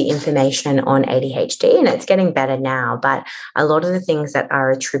of the information on ADHD, and it's getting better now, but a lot of the things that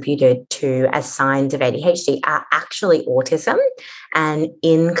are attributed to as signs of ADHD are actually autism. And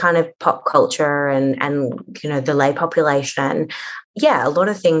in kind of pop culture and you know, the lay population, yeah, a lot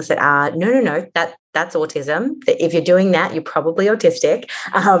of things that are, no, that's autism. If you're doing that, you're probably autistic.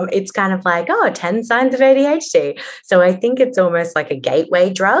 It's kind of like, 10 signs of ADHD. So I think it's almost like a gateway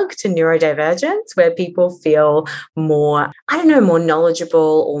drug to neurodivergence where people feel more, more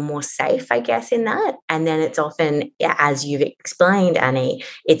knowledgeable or more safe, I guess, in that. And then it's often, as you've explained, Annie,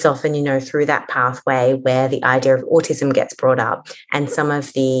 it's often, you know, through that pathway where the idea of autism gets brought up and some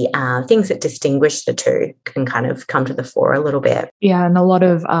of the things that distinguish the two can kind of come to the fore a little bit. Yeah, and a lot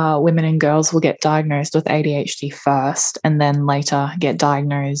of women and girls will get diagnosed with ADHD first and then later get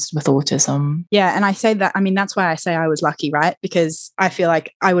diagnosed with autism. Yeah, and I say that, I mean, that's why I say I was lucky, right? Because I feel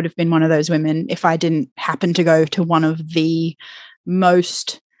like I would have been one of those women if I didn't happen to go to one of the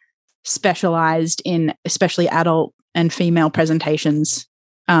most specialized in especially adult and female presentations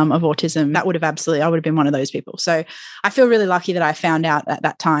of autism. That would have I would have been one of those people. So I feel really lucky that I found out at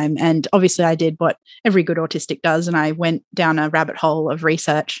that time. And obviously I did what every good autistic does. And I went down a rabbit hole of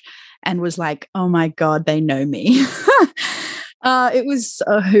research and was like, oh my God, they know me. It was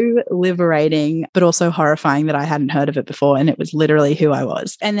so liberating, but also horrifying that I hadn't heard of it before. And it was literally who I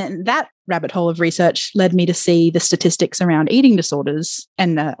was. And then that rabbit hole of research led me to see the statistics around eating disorders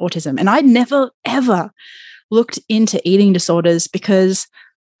and autism. And I'd never, ever looked into eating disorders because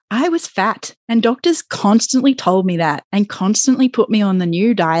I was fat and doctors constantly told me that and constantly put me on the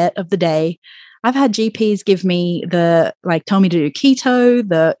new diet of the day. I've had GPs give me tell me to do keto,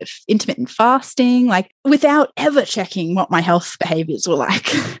 the intermittent fasting, without ever checking what my health behaviors were like.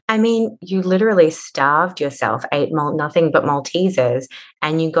 I mean, you literally starved yourself, ate nothing but Maltesers,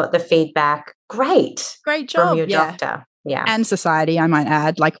 and you got the feedback, great job from your doctor. Yeah. And society, I might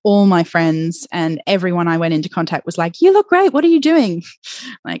add, all my friends and everyone I went into contact was like, you look great. What are you doing?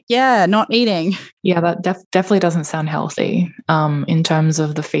 Yeah, not eating. Yeah, that definitely doesn't sound healthy in terms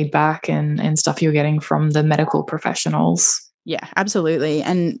of the feedback and stuff you're getting from the medical professionals. Yeah, absolutely.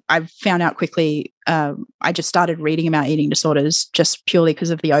 And I found out quickly, I just started reading about eating disorders just purely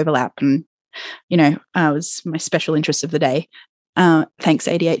because of the overlap. And, it was my special interest of the day. Thanks,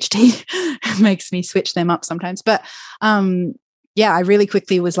 ADHD. It makes me switch them up sometimes. But I really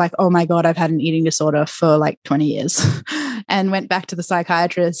quickly was like, oh my God, I've had an eating disorder for 20 years and went back to the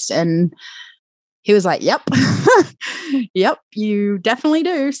psychiatrist. And he was like, yep, yep, you definitely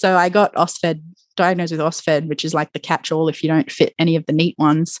do. So I got diagnosed with OSFED, which is like the catch-all if you don't fit any of the neat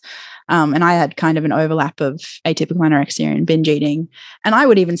ones. And I had kind of an overlap of atypical anorexia and binge eating. And I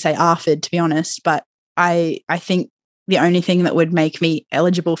would even say ARFID, to be honest, but I think the only thing that would make me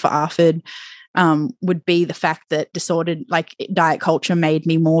eligible for ARFID would be the fact that disordered, like diet culture made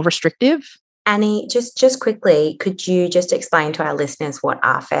me more restrictive. Annie, just quickly, could you just explain to our listeners what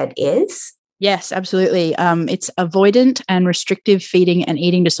ARFID is? Yes, absolutely. It's avoidant and restrictive feeding and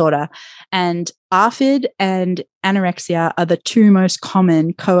eating disorder. And ARFID and anorexia are the two most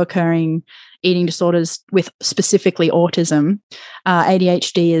common co-occurring eating disorders with specifically autism.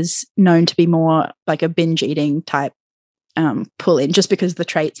 ADHD is known to be more like a binge eating type pull in, just because of the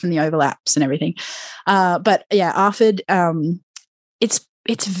traits and the overlaps and everything. But yeah, ARFID,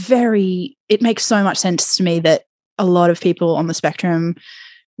 it makes so much sense to me that a lot of people on the spectrum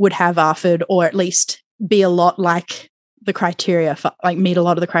would have ARFID, or at least be a lot like the criteria for, like, meet a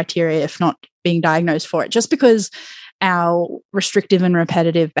lot of the criteria, if not being diagnosed for it, just because our restrictive and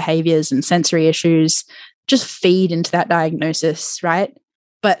repetitive behaviors and sensory issues just feed into that diagnosis, right?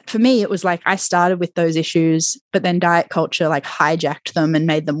 But for me, it was like I started with those issues, but then diet culture like hijacked them and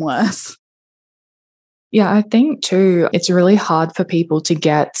made them worse. Yeah, I think too, it's really hard for people to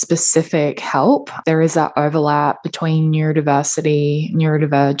get specific help. There is that overlap between neurodiversity,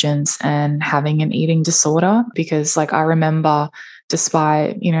 neurodivergence, and having an eating disorder. Because like I remember,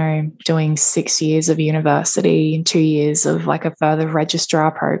 despite, doing 6 years of university and 2 years of like a further registrar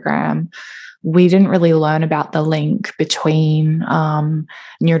program, we didn't really learn about the link between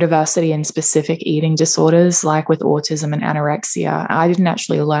neurodiversity and specific eating disorders, like with autism and anorexia. I didn't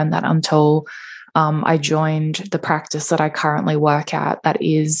actually learn that until I joined the practice that I currently work at, that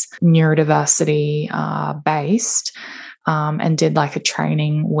is neurodiversity based, and did like a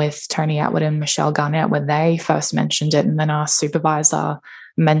training with Tony Atwood and Michelle Garnett where they first mentioned it, and then our supervisor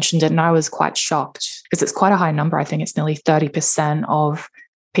mentioned it, and I was quite shocked because it's quite a high number. I think it's nearly 30% of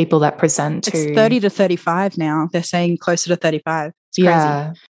people that present to... It's 30 to 35 now. They're saying closer to 35. It's crazy.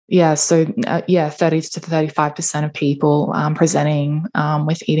 Yeah. Yeah, so 30 to 35% of people presenting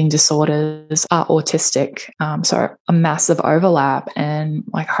with eating disorders are autistic. So a massive overlap, and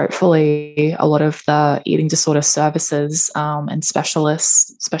like hopefully a lot of the eating disorder services and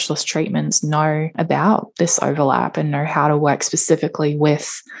specialist treatments know about this overlap and know how to work specifically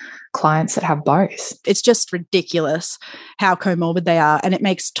with clients that have both. It's just ridiculous how comorbid they are, and it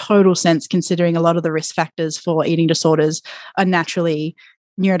makes total sense considering a lot of the risk factors for eating disorders are naturally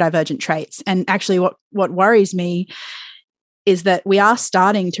neurodivergent traits. And actually what worries me is that we are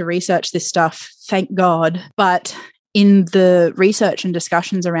starting to research this stuff, thank God, but in the research and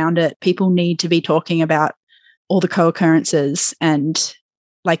discussions around it, people need to be talking about all the co-occurrences. And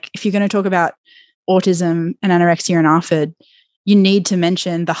like, if you're going to talk about autism and anorexia and ARFID, you need to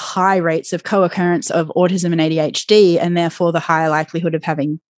mention the high rates of co-occurrence of autism and ADHD, and therefore the higher likelihood of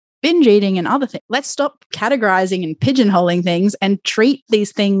having binge eating and other things. Let's stop categorizing and pigeonholing things and treat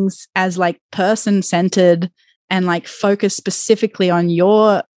these things as like person-centered and like focus specifically on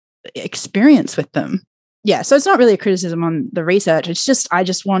your experience with them. Yeah, so it's not really a criticism on the research. It's just, I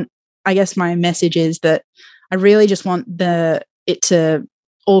guess my message is that I really just want it to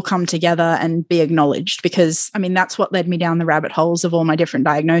all come together and be acknowledged, because I mean, that's what led me down the rabbit holes of all my different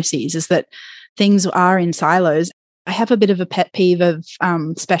diagnoses, is that things are in silos. I have a bit of a pet peeve of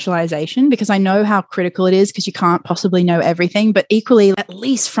specialization, because I know how critical it is, because you can't possibly know everything. But equally, at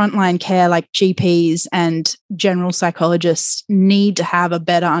least frontline care like GPs and general psychologists need to have a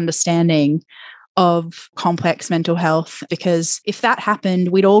better understanding of complex mental health, because if that happened,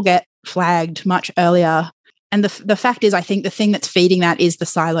 we'd all get flagged much earlier. And the fact is, I think the thing that's feeding that is the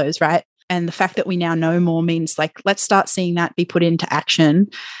silos, right? And the fact that we now know more means like, let's start seeing that be put into action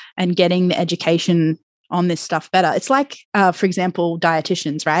and getting the education on this stuff better. It's like, for example,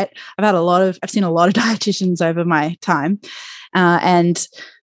 dietitians, right? I've seen a lot of dietitians over my time. And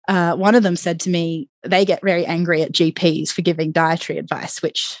one of them said to me, they get very angry at GPs for giving dietary advice,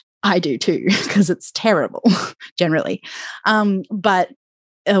 which I do too, because it's terrible generally. But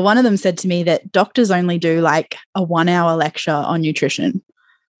one of them said to me that doctors only do like a 1-hour lecture on nutrition,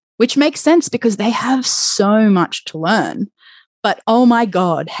 which makes sense because they have so much to learn. But oh my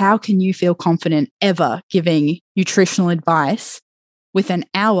God, how can you feel confident ever giving nutritional advice with an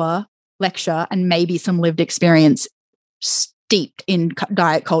hour lecture and maybe some lived experience steeped in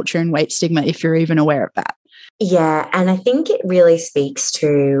diet culture and weight stigma, if you're even aware of that? Yeah, and I think it really speaks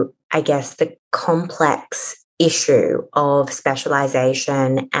to, I guess, the complex issue of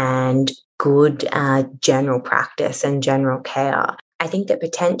specialization and good general practice and general care. I think that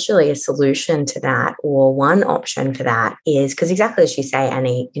potentially a solution to that, or one option for that, is because exactly as you say,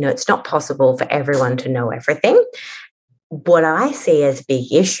 Annie, it's not possible for everyone to know everything. What I see as a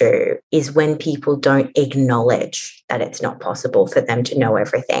big issue is when people don't acknowledge that it's not possible for them to know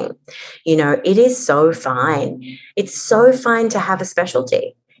everything. It is so fine. It's so fine to have a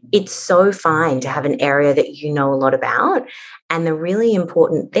specialty. It's so fine to have an area that you know a lot about. And the really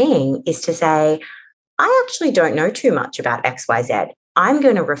important thing is to say, I actually don't know too much about XYZ. I'm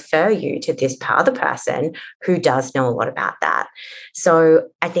going to refer you to this other person who does know a lot about that. So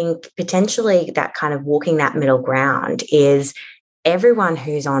I think potentially that kind of walking that middle ground is everyone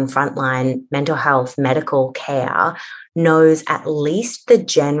who's on frontline mental health medical care knows at least the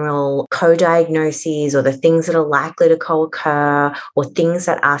general co-diagnoses or the things that are likely to co-occur or things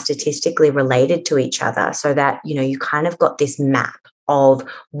that are statistically related to each other, so that, you kind of got this map of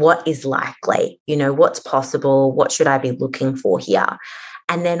what is likely, what's possible, what should I be looking for here?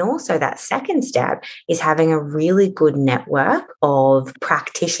 And then also that second step is having a really good network of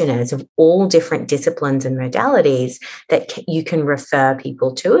practitioners of all different disciplines and modalities that you can refer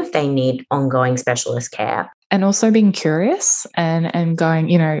people to if they need ongoing specialist care. And also being curious and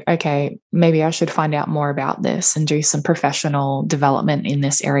going, okay, maybe I should find out more about this and do some professional development in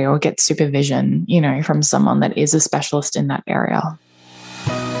this area, or get supervision, from someone that is a specialist in that area.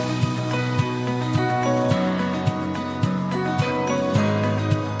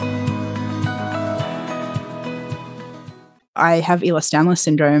 I have Ehlers-Danlos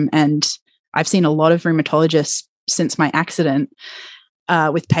syndrome, and I've seen a lot of rheumatologists since my accident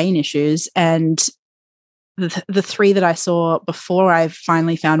with pain issues. And the three that I saw before I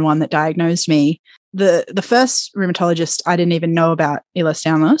finally found one that diagnosed me, the first rheumatologist, I didn't even know about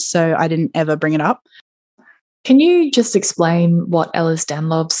Ehlers-Danlos, so I didn't ever bring it up. Can you just explain what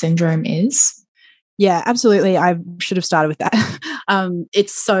Ehlers-Danlos syndrome is? Yeah, absolutely. I should have started with that.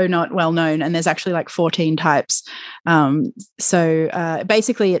 It's so not well known, and there's actually like 14 types. So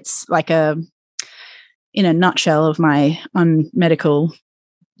basically it's like in a nutshell of my unmedical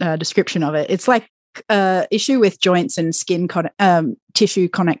description of it, it's like issue with joints and skin tissue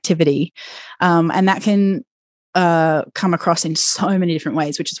connectivity, and that can come across in so many different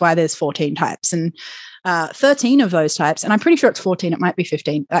ways, which is why there's 14 types. And 13 of those types, and I'm pretty sure it's 14, it might be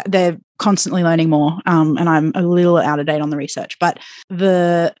 15. They're constantly learning more, and I'm a little out of date on the research. But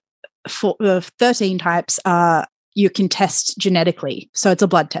the 13 types are you can test genetically, so it's a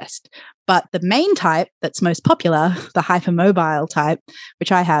blood test. But the main type that's most popular, the hypermobile type,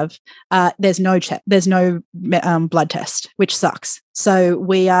 which I have, there's no blood test, which sucks. So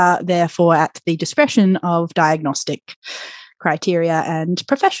we are therefore at the discretion of diagnostic criteria and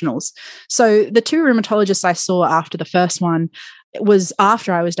professionals. So the two rheumatologists I saw after the first one, it was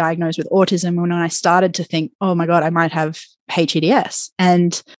after I was diagnosed with autism, when I started to think, oh my God, I might have HEDS.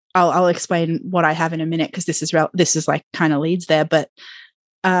 And I'll explain what I have in a minute, because this is like kind of leads there. But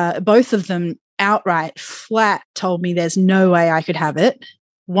both of them outright flat told me there's no way I could have it.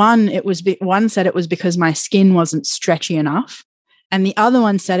 One said it was because my skin wasn't stretchy enough. And the other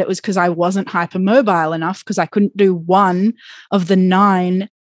one said it was because I wasn't hypermobile enough, because I couldn't do one of the 9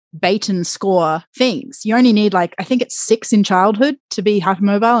 Baton score things. You only need I think it's 6 in childhood to be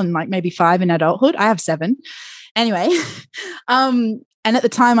hypermobile, and maybe 5 in adulthood. I have 7. Anyway, and at the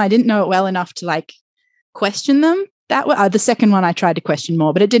time I didn't know it well enough to question them that way. The second one I tried to question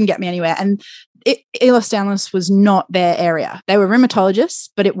more, but it didn't get me anywhere. And Ehlers-Danlos was not their area. They were rheumatologists,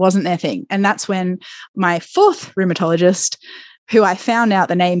 but it wasn't their thing. And that's when my fourth rheumatologist, who I found out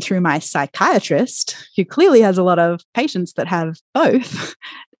the name through my psychiatrist, who clearly has a lot of patients that have both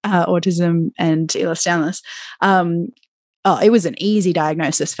autism and Ehlers-Danlos. It was an easy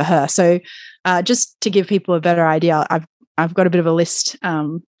diagnosis for her. So just to give people a better idea, I've got a bit of a list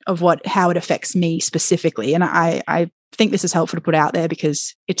of how it affects me specifically. And I think this is helpful to put out there,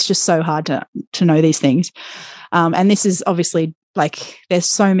 because it's just so hard to know these things. And this is obviously there's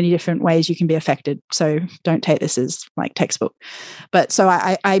so many different ways you can be affected. So don't take this as textbook. But so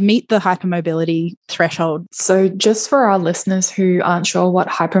I meet the hypermobility threshold. So just for our listeners who aren't sure what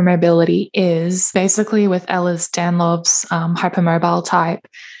hypermobility is, basically with Ehlers-Danlos hypermobile type,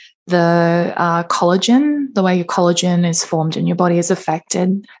 the collagen, the way your collagen is formed in your body is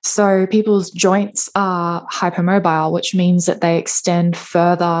affected. So people's joints are hypermobile, which means that they extend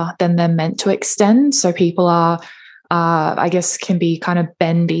further than they're meant to extend. So people are I guess can be kind of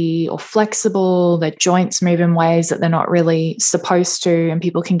bendy or flexible. Their joints move in ways that they're not really supposed to, and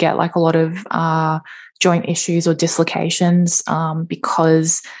people can get a lot of joint issues or dislocations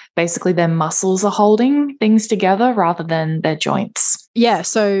because basically their muscles are holding things together rather than their joints. Yeah,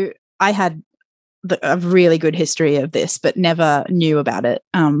 so I had a really good history of this, but never knew about it,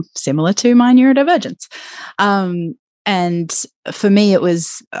 similar to my neurodivergence. And for me, it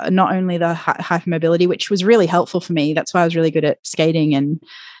was not only the hypermobility, which was really helpful for me. That's why I was really good at skating and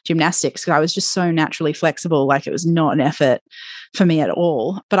gymnastics, because I was just so naturally flexible. Like, it was not an effort for me at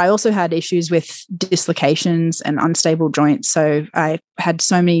all. But I also had issues with dislocations and unstable joints. So I had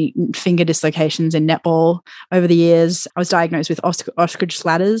so many finger dislocations in netball over the years. I was diagnosed with ostrich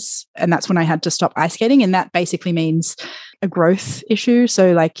splatters, and that's when I had to stop ice skating. And that basically means a growth issue.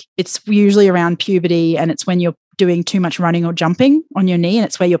 So like, it's usually around puberty, and it's when you're doing too much running or jumping on your knee, and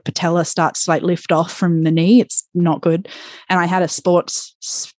it's where your patella starts to like lift off from the knee. It's not good. And I had a sports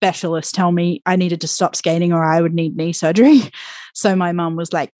specialist tell me I needed to stop skating or I would need knee surgery. So my mum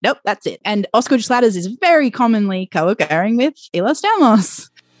was like, nope, that's it. And Osgood Schlatters is very commonly co-occurring with Ehlers-Danlos.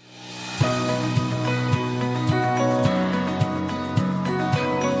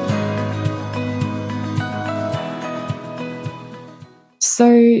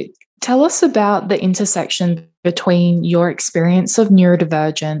 So tell us about the intersection between your experience of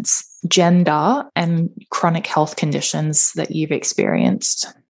neurodivergence, gender, and chronic health conditions that you've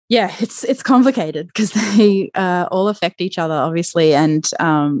experienced. Yeah, it's complicated because they all affect each other, obviously. And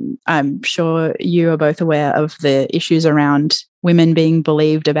I'm sure you are both aware of the issues around women being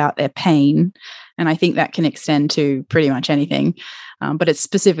believed about their pain. And I think that can extend to pretty much anything. But it's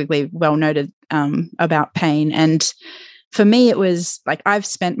specifically well noted about pain. And for me, it was like, I've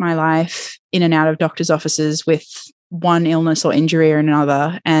spent my life in and out of doctors' offices with one illness or injury or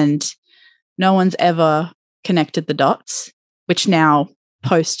another, and no one's ever connected the dots, which now,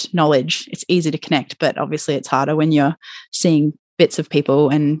 post knowledge, it's easy to connect, but obviously it's harder when you're seeing bits of people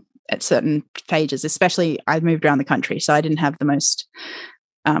and at certain phases. Especially, I moved around the country, so I didn't have the most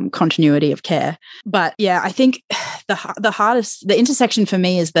continuity of care. But yeah, I think the intersection for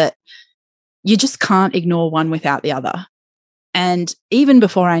me is that you just can't ignore one without the other. And even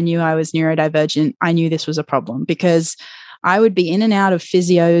before I knew I was neurodivergent, I knew this was a problem, because I would be in and out of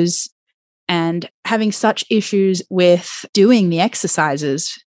physios and having such issues with doing the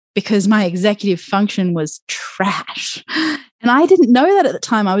exercises because my executive function was trash. And I didn't know that at the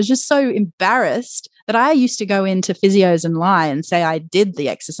time. I was just so embarrassed that I used to go into physios and lie and say I did the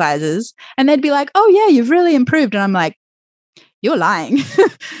exercises. And they'd be like, oh yeah, you've really improved. And I'm like, you're lying.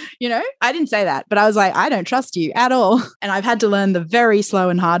 I didn't say that, but I was like, I don't trust you at all. And I've had to learn the very slow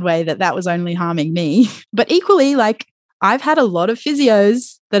and hard way that was only harming me. But equally, like, I've had a lot of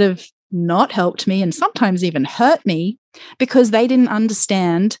physios that have not helped me and sometimes even hurt me because they didn't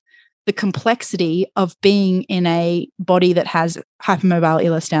understand the complexity of being in a body that has hypermobile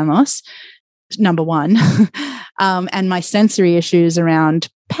Ehlers-Danlos, number one, and my sensory issues around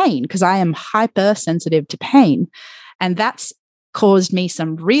pain, because I am hypersensitive to pain. And that's caused me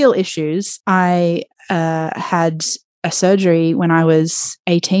some real issues. I had a surgery when I was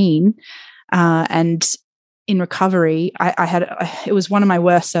 18, and in recovery, it was one of my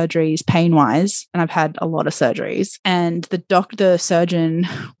worst surgeries pain-wise, and I've had a lot of surgeries. And the surgeon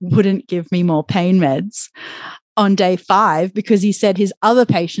wouldn't give me more pain meds on day 5 because he said his other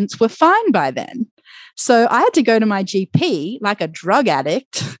patients were fine by then. So I had to go to my GP like a drug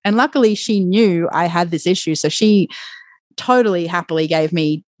addict, and luckily she knew I had this issue, so she totally happily gave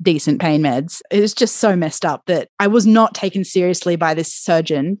me decent pain meds. It was just so messed up that I was not taken seriously by this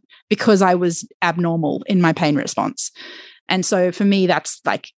surgeon because I was abnormal in my pain response. And so for me, that's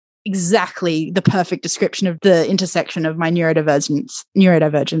like exactly the perfect description of the intersection of my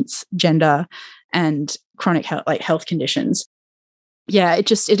neurodivergence, gender, and chronic health conditions. Yeah,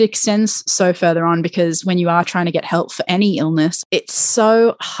 it extends so further on, because when you are trying to get help for any illness, it's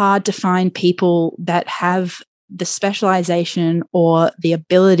so hard to find people that have the specialization or the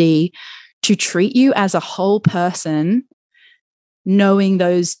ability to treat you as a whole person, knowing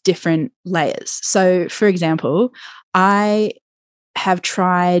those different layers. So, for example, I have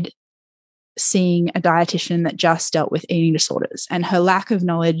tried seeing a dietitian that just dealt with eating disorders, and her lack of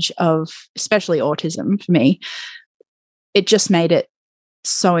knowledge of especially autism for me, it just made it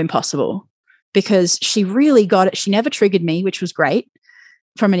so impossible, because she really got it. She never triggered me, which was great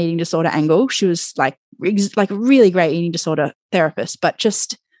from an eating disorder angle. She was like a really great eating disorder therapist, but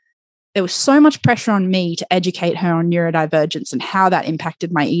just there was so much pressure on me to educate her on neurodivergence and how that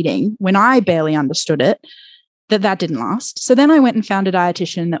impacted my eating when I barely understood it, that didn't last. So then I went and found a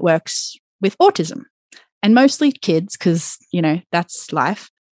dietitian that works with autism, and mostly kids, because, that's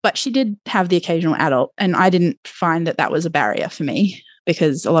life. But she did have the occasional adult, and I didn't find that was a barrier for me,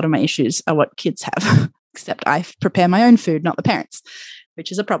 because a lot of my issues are what kids have, except I prepare my own food, not the parents,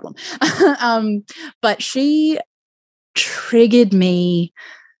 which is a problem. But she triggered me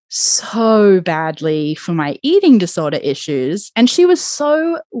so badly for my eating disorder issues. And she was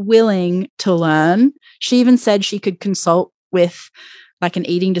so willing to learn. She even said she could consult with like an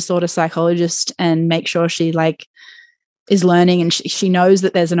eating disorder psychologist and make sure she like is learning, and she knows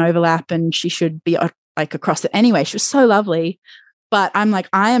that there's an overlap and she should be like across it. Anyway, she was so lovely. But I'm like,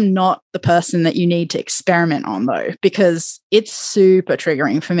 I am not the person that you need to experiment on though, because it's super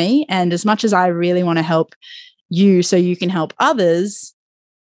triggering for me. And as much as I really want to help you so you can help others,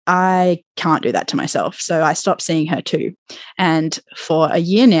 I can't do that to myself. So I stopped seeing her too. And for a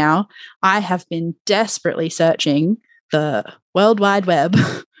year now, I have been desperately searching the World Wide Web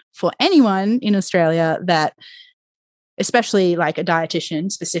for anyone in Australia that, especially like a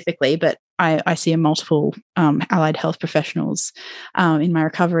dietitian specifically, but I see a multiple allied health professionals in my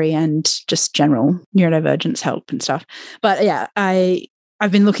recovery and just general neurodivergence help and stuff. But yeah,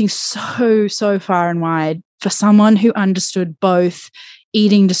 I've been looking so far and wide for someone who understood both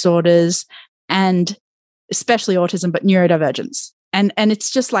eating disorders and especially autism, but neurodivergence. And it's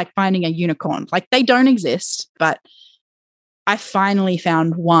just like finding a unicorn. Like they don't exist, but I finally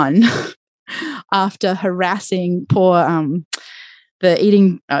found one after harassing poor the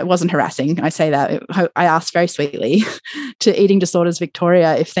eating, it wasn't harassing, I say that. I asked very sweetly to Eating Disorders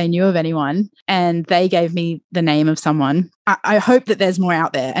Victoria if they knew of anyone, and they gave me the name of someone. I hope that there's more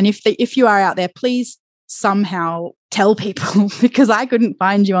out there. And if you are out there, please somehow tell people, because I couldn't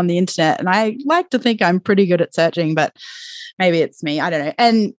find you on the internet. And I like to think I'm pretty good at searching, but maybe it's me. I don't know.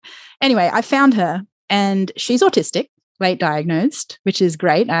 And anyway, I found her, and she's autistic, late diagnosed, which is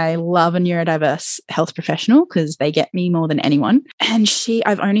great. I love a neurodiverse health professional because they get me more than anyone. And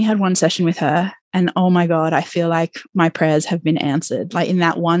I've only had one session with her, and oh my God, I feel like my prayers have been answered. Like in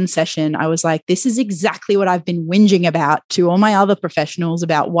that one session, I was like, this is exactly what I've been whinging about to all my other professionals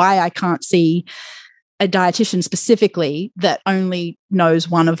about why I can't see a dietitian specifically that only knows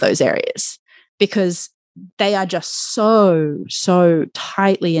one of those areas, because they are just so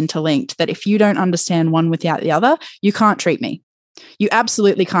tightly interlinked that if you don't understand one without the other, you can't treat me. You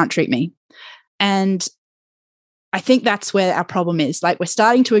absolutely can't treat me. And I think that's where our problem is. Like, we're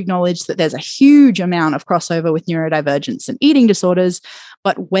starting to acknowledge that there's a huge amount of crossover with neurodivergence and eating disorders,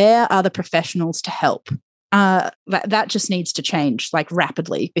 but where are the professionals to help? That just needs to change, like,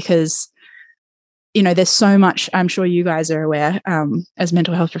 rapidly, because there's so much, I'm sure you guys are aware as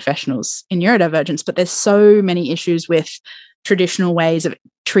mental health professionals in neurodivergence, but there's so many issues with traditional ways of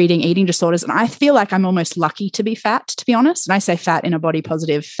treating eating disorders. And I feel like I'm almost lucky to be fat, to be honest. And I say fat in a body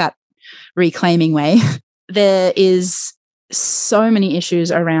positive, fat reclaiming way. There is so many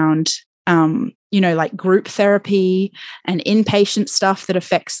issues around, like group therapy and inpatient stuff that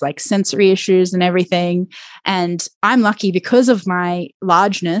affects like sensory issues and everything. And I'm lucky because of my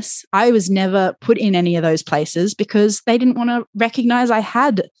largeness. I was never put in any of those places because they didn't want to recognize I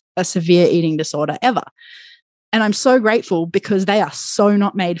had a severe eating disorder ever. And I'm so grateful because they are so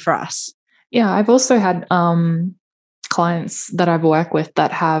not made for us. Yeah, I've also had clients that I've worked with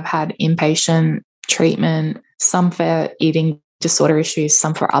that have had inpatient treatment, some for eating disorder issues,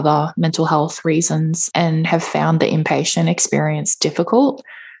 some for other mental health reasons, and have found the inpatient experience difficult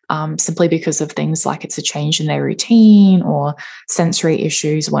simply because of things like it's a change in their routine, or sensory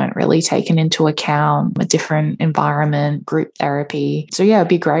issues weren't really taken into account, a different environment, group therapy. So yeah, it'd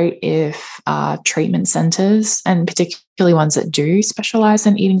be great if treatment centers, and particularly ones that do specialize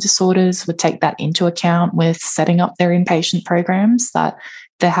in eating disorders, would take that into account with setting up their inpatient programs, that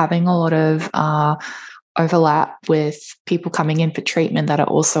they're having a lot of overlap with people coming in for treatment that are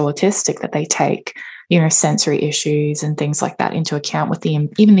also autistic, that they take, sensory issues and things like that into account with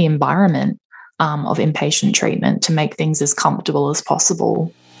even the environment of inpatient treatment to make things as comfortable as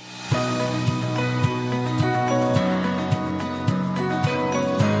possible.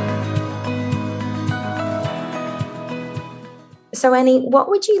 So, Annie, what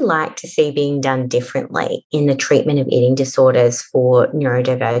would you like to see being done differently in the treatment of eating disorders for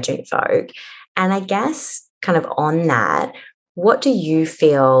neurodivergent folk? And I guess kind of on that, what do you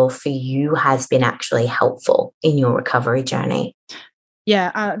feel for you has been actually helpful in your recovery journey?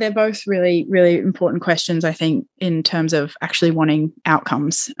 Yeah, they're both really, really important questions, I think, in terms of actually wanting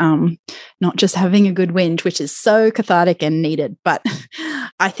outcomes, not just having a good whinge, which is so cathartic and needed. But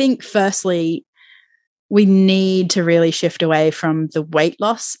I think, firstly, we need to really shift away from the weight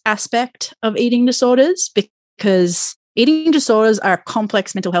loss aspect of eating disorders, because eating disorders are a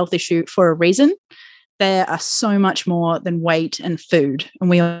complex mental health issue for a reason. There are so much more than weight and food, and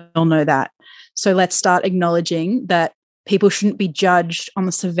we all know that. So let's start acknowledging that people shouldn't be judged on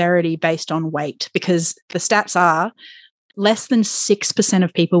the severity based on weight, because the stats are less than 6%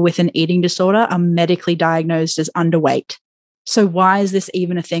 of people with an eating disorder are medically diagnosed as underweight. So why is this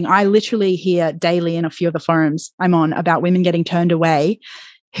even a thing? I literally hear daily in a few of the forums I'm on about women getting turned away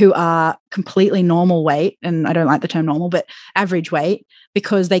who are completely normal weight, and I don't like the term normal, but average weight,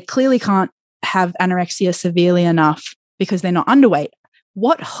 because they clearly can't have anorexia severely enough because they're not underweight.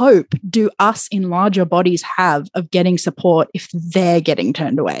 What hope do us in larger bodies have of getting support if they're getting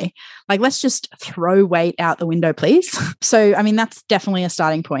turned away? Like, let's just throw weight out the window, please. So, I mean, that's definitely a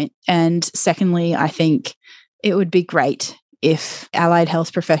starting point. And secondly, I think it would be great if allied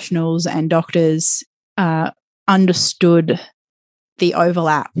health professionals and doctors understood the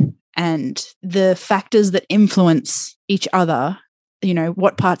overlap and the factors that influence each other. You know,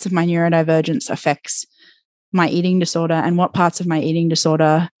 what parts of my neurodivergence affects my eating disorder and what parts of my eating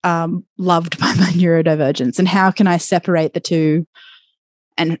disorder are loved by my neurodivergence, and how can I separate the two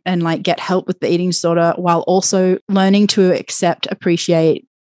and like get help with the eating disorder while also learning to accept, appreciate,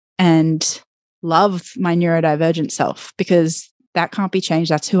 and love my neurodivergent self, because that can't be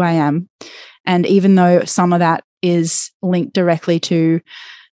changed. That's who I am. And even though some of that is linked directly to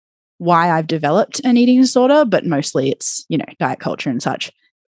why I've developed an eating disorder, but mostly it's, you know, diet culture and such.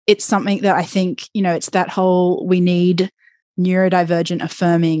 It's something that I think, you know, it's that whole, we need neurodivergent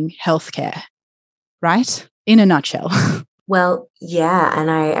affirming healthcare, right? In a nutshell. Well, yeah.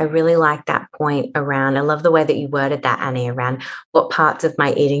 And I really like that point around, I love the way that you worded that, Annie, around what parts of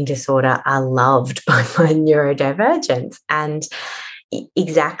my eating disorder are loved by my neurodivergence. And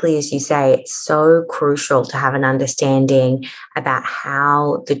exactly as you say, it's so crucial to have an understanding about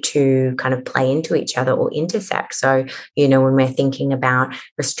how the two kind of play into each other or intersect. So, you know, when we're thinking about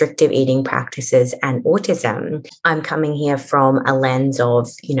restrictive eating practices and autism, I'm coming here from a lens of,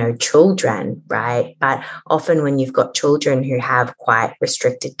 you know, children, right? But often when you've got children who have quite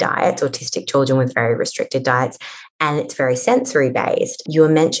restricted diets, autistic children with very restricted diets, and it's very sensory based. You were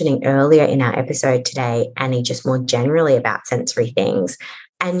mentioning earlier in our episode today, Annie, just more generally about sensory things.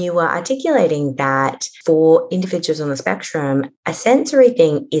 And you were articulating that for individuals on the spectrum, a sensory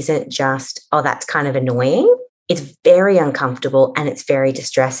thing isn't just, oh, that's kind of annoying. It's very uncomfortable and it's very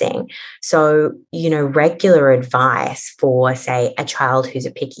distressing. So, you know, regular advice for, say, a child who's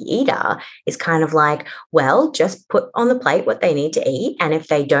a picky eater is kind of like, well, just put on the plate what they need to eat. And if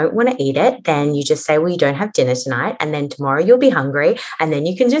they don't want to eat it, then you just say, well, you don't have dinner tonight. And then tomorrow you'll be hungry and then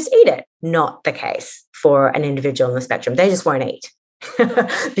you can just eat it. Not the case for an individual on the spectrum. They just won't eat.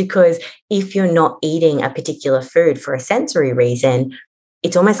 Because if you're not eating a particular food for a sensory reason,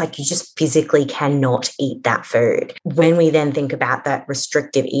 it's almost like you just physically cannot eat that food. When we then think about that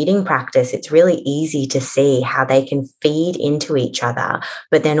restrictive eating practice, it's really easy to see how they can feed into each other.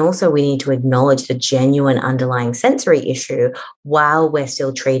 But then also we need to acknowledge the genuine underlying sensory issue while we're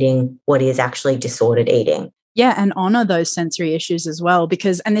still treating what is actually disordered eating. Yeah, and honor those sensory issues as well,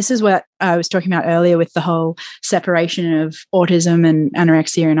 because, and this is what I was talking about earlier with the whole separation of autism and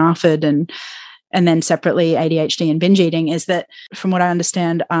anorexia and ARFID and then separately ADHD and binge eating, is that from what I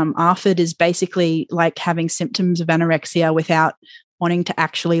understand, ARFID is basically like having symptoms of anorexia without wanting to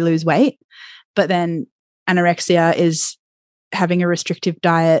actually lose weight. But then anorexia is having a restrictive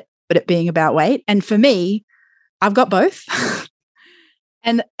diet, but it being about weight. And for me, I've got both.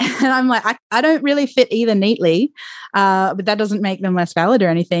 And I'm like, I don't really fit either neatly, but that doesn't make them less valid or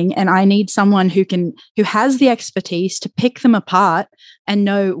anything. And I need someone who has the expertise to pick them apart and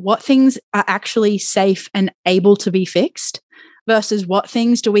know what things are actually safe and able to be fixed versus what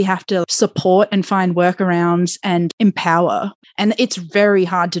things do we have to support and find workarounds and empower. And it's very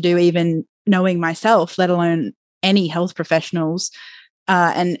hard to do, even knowing myself, let alone any health professionals.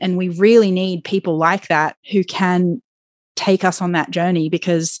 And we really need people like that who can take us on that journey,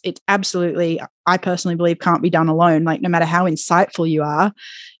 because it absolutely, I personally believe, can't be done alone. Like, no matter how insightful you are,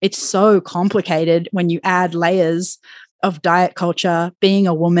 it's so complicated when you add layers of diet culture, being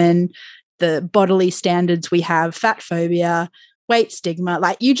a woman, the bodily standards we have, fat phobia, weight stigma.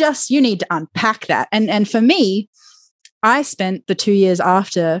 Like, you need to unpack that. And for me, I spent the 2 years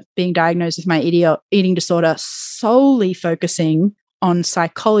after being diagnosed with my eating disorder solely focusing on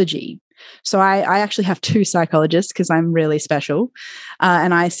psychology. So I actually have two psychologists because I'm really special,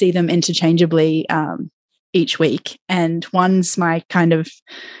 and I see them interchangeably each week. And one's my kind of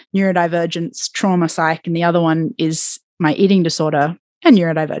neurodivergence trauma psych, and the other one is my eating disorder and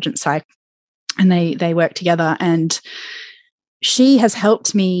neurodivergent psych. And they work together. And she has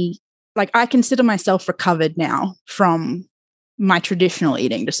helped me, like, I consider myself recovered now from my traditional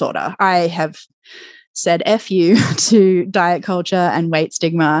eating disorder. I have said F you to diet culture and weight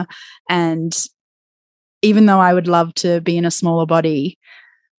stigma. And even though I would love to be in a smaller body,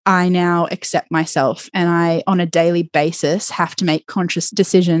 I now accept myself, and I, on a daily basis, have to make conscious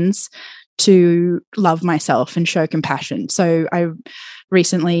decisions to love myself and show compassion. So I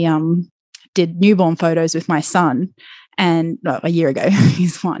recently did newborn photos with my son, and a year ago,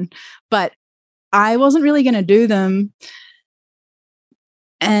 he's one, but I wasn't really going to do them.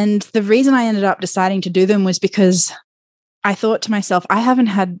 And the reason I ended up deciding to do them was because I thought to myself, I haven't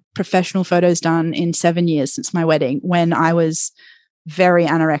had professional photos done in 7 years since my wedding, when I was very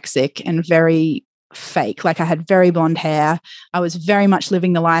anorexic and very fake. Like, I had very blonde hair. I was very much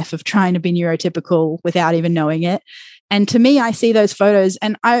living the life of trying to be neurotypical without even knowing it. And to me, I see those photos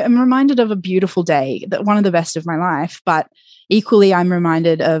and I am reminded of a beautiful day, that one of the best of my life, but equally I'm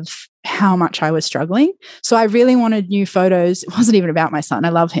reminded of how much I was struggling. So I really wanted new photos. It wasn't even about my son. I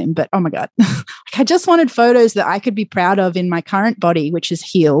love him, but oh my God. I just wanted photos that I could be proud of in my current body, which is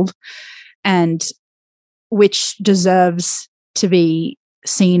healed and which deserves to be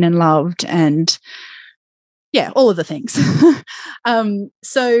seen and loved, and all of the things.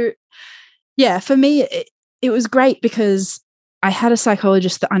 So for me, it was great because I had a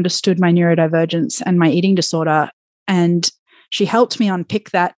psychologist that understood my neurodivergence and my eating disorder, and she helped me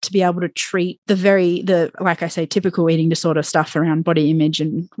unpick that to be able to treat the like I say, typical eating disorder stuff around body image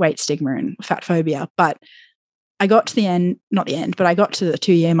and weight stigma and fat phobia. But I got to I got to the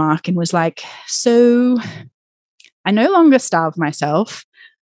 2-year mark and was like, so I no longer starve myself.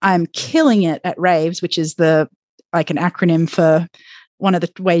 I'm killing it at raves, which is an acronym for one of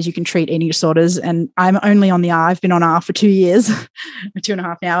the ways you can treat eating disorders. And I'm only on the R. I've been on R for 2 years,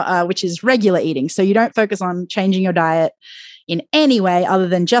 2.5 now, which is regular eating. So you don't focus on changing your diet in any way other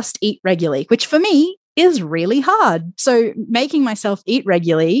than just eat regularly, which for me is really hard. So making myself eat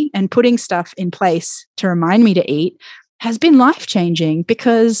regularly and putting stuff in place to remind me to eat has been life-changing,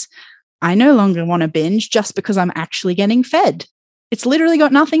 because I no longer want to binge just because I'm actually getting fed. It's literally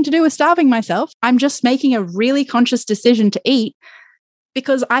got nothing to do with starving myself. I'm just making a really conscious decision to eat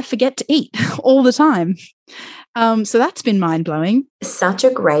because I forget to eat all the time. So that's been mind-blowing. Such a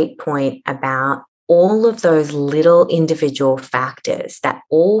great point about all of those little individual factors that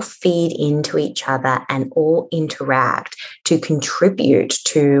all feed into each other and all interact to contribute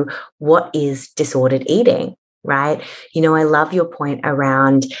to what is disordered eating, right? I love your point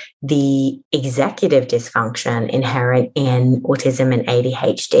around the executive dysfunction inherent in autism and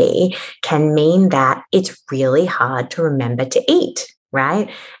ADHD can mean that it's really hard to remember to eat, right?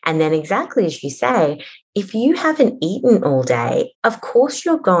 And then exactly as you say, if you haven't eaten all day, of course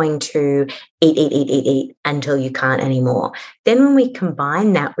you're going to eat until you can't anymore. Then when we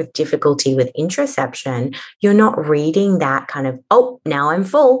combine that with difficulty with interoception, you're not reading that kind of, oh, now I'm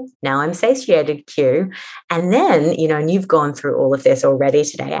full, now I'm satiated cue. And then, and you've gone through all of this already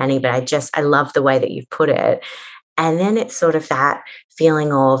today, Annie, but I love the way that you've put it. And then it's sort of that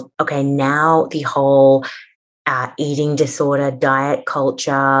feeling of, okay, now the whole eating disorder, diet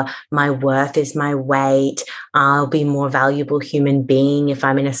culture, my worth is my weight, I'll be more valuable human being if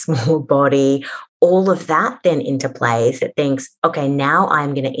I'm in a small body. All of that then interplays. It thinks, okay, now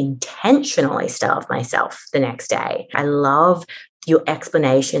I'm going to intentionally starve myself the next day. I love your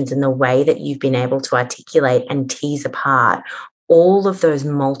explanations and the way that you've been able to articulate and tease apart all of those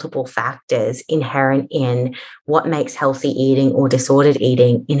multiple factors inherent in what makes healthy eating or disordered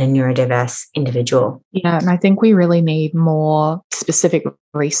eating in a neurodiverse individual. Yeah, and I think we really need more specific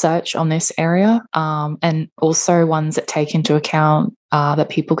research on this area, and also ones that take into account that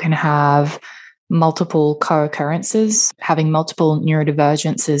people can have multiple co-occurrences, having multiple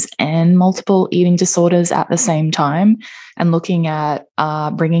neurodivergences and multiple eating disorders at the same time, and looking at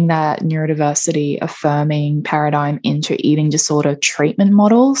bringing that neurodiversity affirming paradigm into eating disorder treatment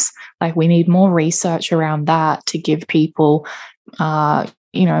models. Like, we need more research around that to give people, a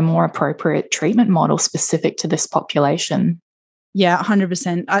more appropriate treatment model specific to this population. Yeah,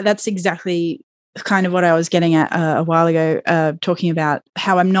 100%. That's exactly kind of what I was getting at a while ago, talking about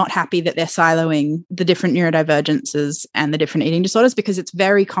how I'm not happy that they're siloing the different neurodivergences and the different eating disorders, because it's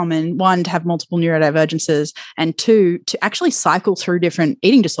very common, one, to have multiple neurodivergences, and two, to actually cycle through different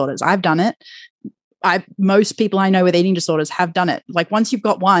eating disorders. I've done it. Most people I know with eating disorders have done it. Like, once you've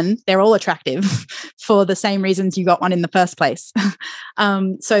got one, they're all attractive for the same reasons you got one in the first place. So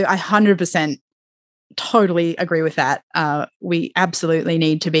I 100% totally agree with that. We absolutely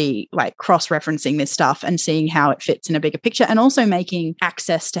need to be like cross-referencing this stuff and seeing how it fits in a bigger picture, and also making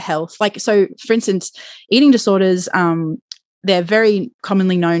access to health. Like, so for instance, eating disorders, they're very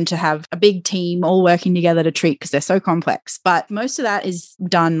commonly known to have a big team all working together to treat because they're so complex. But most of that is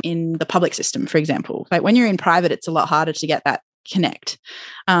done in the public system, for example. Like, when you're in private, it's a lot harder to get that connect.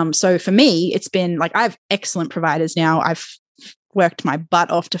 So for me, it's been like, I have excellent providers now. I've worked my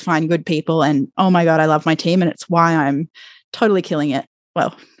butt off to find good people, and oh my God, I love my team, and it's why I'm totally killing it.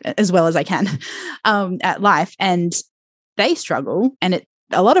 as well as I can at life. And they struggle. And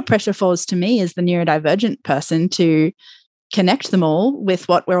a lot of pressure falls to me as the neurodivergent person to connect them all with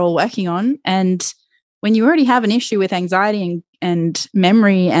what we're all working on. And when you already have an issue with anxiety and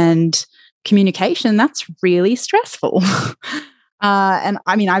memory and communication, that's really stressful. And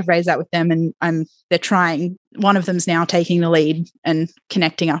I mean, I've raised that with them, and they're trying. One of them's now taking the lead and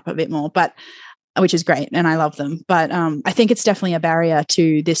connecting up a bit more, but which is great, and I love them. But I think it's definitely a barrier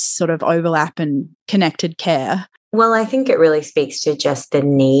to this sort of overlap and connected care. Well, I think it really speaks to just the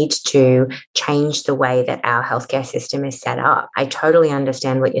need to change the way that our healthcare system is set up. I totally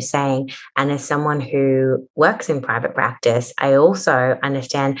understand what you're saying. And as someone who works in private practice, I also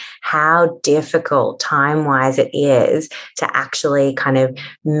understand how difficult time-wise it is to actually kind of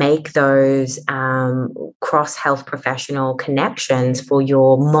make those cross-health professional connections for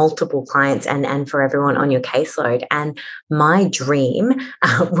your multiple clients and for everyone on your caseload. And my dream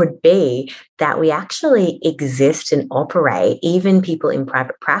would be that we actually exist and operate, even people in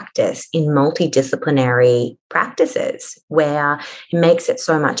private practice, in multidisciplinary practices where it makes it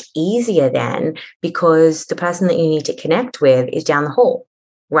so much easier then, because the person that you need to connect with is down the hall,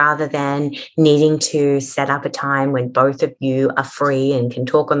 rather than needing to set up a time when both of you are free and can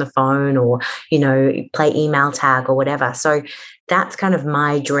talk on the phone or, play email tag or whatever. So that's kind of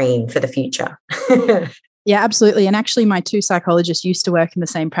my dream for the future. Yeah, absolutely. And actually, my two psychologists used to work in the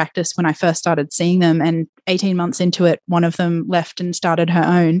same practice when I first started seeing them. And 18 months into it, one of them left and started her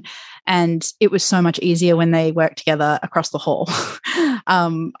own. And it was so much easier when they worked together across the hall.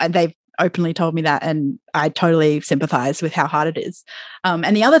 They've openly told me that, and I totally sympathize with how hard it is.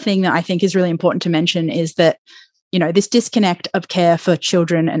 And the other thing that I think is really important to mention is that, this disconnect of care for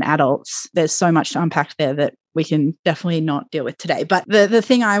children and adults, there's so much to unpack there that we can definitely not deal with today. But the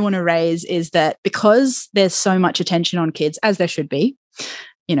thing I want to raise is that because there's so much attention on kids, as there should be,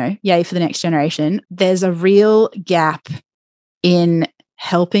 yay for the next generation, there's a real gap in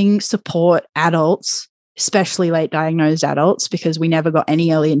helping support adults, especially late diagnosed adults, because we never got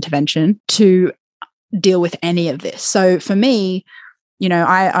any early intervention to deal with any of this. So for me,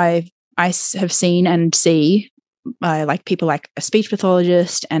 I have seen and see like people like a speech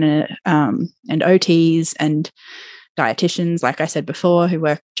pathologist and OTs and dietitians, like I said before, who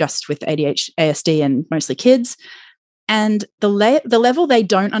work just with ADHD, ASD, and mostly kids. And the level they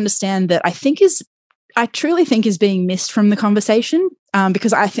don't understand that I truly think is being missed from the conversation,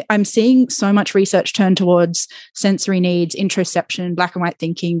 because I'm seeing so much research turn towards sensory needs, interoception, black and white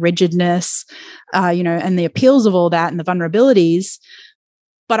thinking, rigidness, and the appeals of all that and the vulnerabilities.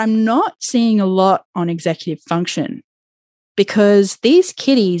 But I'm not seeing a lot on executive function, because these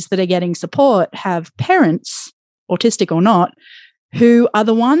kiddies that are getting support have parents, autistic or not, who are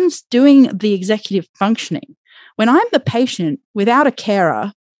the ones doing the executive functioning. When I'm the patient without a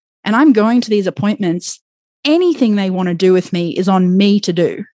carer and I'm going to these appointments, anything they want to do with me is on me to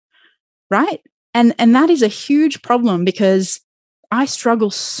do, right? And that is a huge problem, because I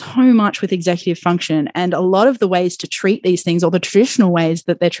struggle so much with executive function, and a lot of the ways to treat these things, or the traditional ways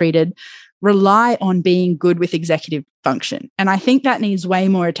that they're treated, rely on being good with executive function. And I think that needs way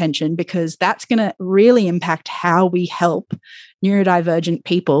more attention, because that's going to really impact how we help neurodivergent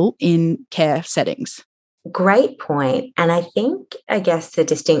people in care settings. Great point. And I guess the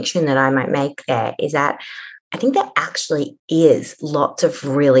distinction that I might make there is that I think there actually is lots of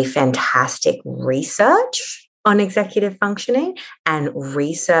really fantastic research on executive functioning and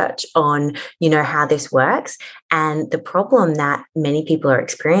research on, how this works. And the problem that many people are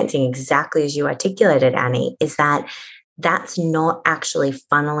experiencing, exactly as you articulated, Annie, is that that's not actually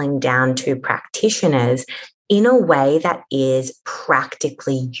funneling down to practitioners in a way that is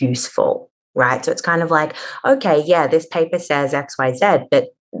practically useful, right? So it's kind of like, okay, yeah, this paper says X, Y, Z, but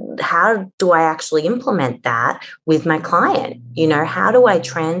how do I actually implement that with my client? How do I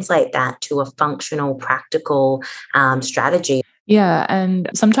translate that to a functional, practical strategy? Yeah. And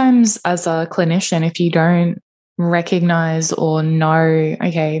sometimes as a clinician, if you don't recognize or know,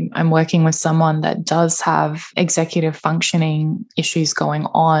 okay, I'm working with someone that does have executive functioning issues going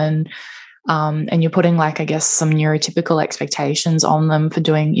on, and you're putting some neurotypical expectations on them for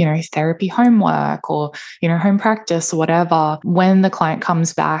doing, therapy homework or, home practice or whatever. When the client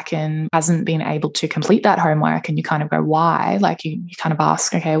comes back and hasn't been able to complete that homework, and you kind of go, why? You kind of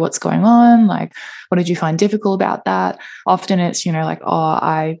ask, okay, what's going on? What did you find difficult about that? Often it's,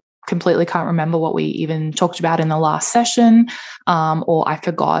 I completely can't remember what we even talked about in the last session, or I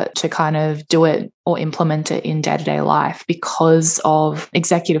forgot to kind of do it or implement it in day-to-day life because of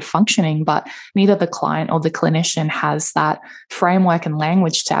executive functioning, but neither the client or the clinician has that framework and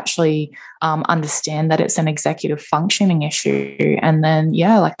language to actually understand that it's an executive functioning issue. And then,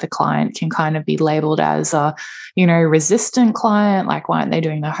 like the client can kind of be labeled as a, resistant client, like why aren't they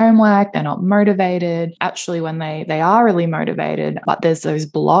doing their homework? They're not motivated. Actually, when they are really motivated, but there's those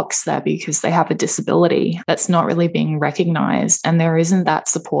blocks there because they have a disability that's not really being recognized. And there isn't that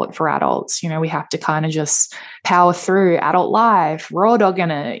support for adults. We have to kind of just power through adult life, raw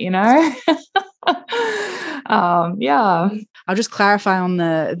dogging it, I'll just clarify on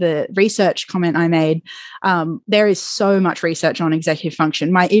the research comment I made. There is so much research on executive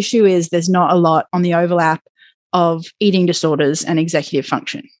function. My issue is there's not a lot on the overlap of eating disorders and executive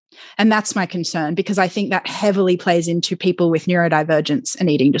function. And that's my concern, because I think that heavily plays into people with neurodivergence and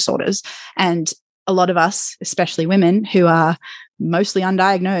eating disorders. And a lot of us, especially women who are mostly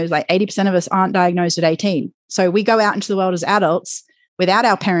undiagnosed, like 80% of us aren't diagnosed at 18. So we go out into the world as adults without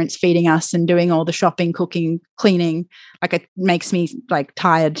our parents feeding us and doing all the shopping, cooking, cleaning. Like, it makes me like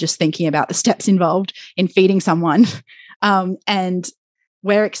tired just thinking about the steps involved in feeding someone. And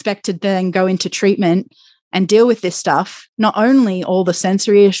we're expected to then go into treatment and deal with this stuff, not only all the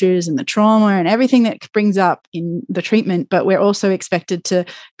sensory issues and the trauma and everything that brings up in the treatment, but we're also expected to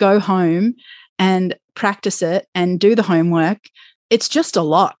go home and practice it and do the homework. It's just a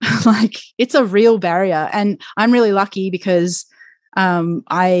lot. Like, it's a real barrier. And I'm really lucky because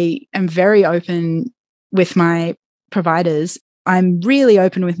I am very open with my providers. I'm really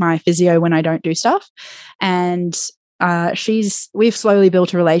open with my physio when I don't do stuff. And we've slowly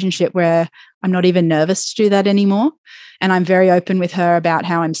built a relationship where I'm not even nervous to do that anymore. And I'm very open with her about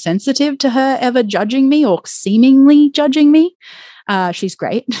how I'm sensitive to her ever judging me or seemingly judging me. She's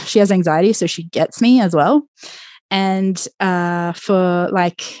great. She has anxiety, so she gets me as well. And for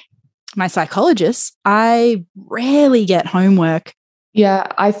like my psychologist, I rarely get homework. Yeah,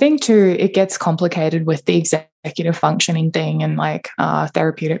 I think too, it gets complicated with the executive functioning thing and like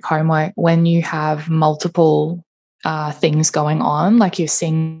therapeutic homework when you have multiple things going on, like you're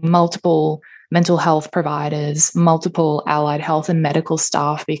seeing multiple mental health providers, multiple allied health and medical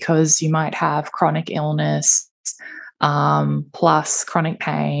staff, because you might have chronic illness, plus chronic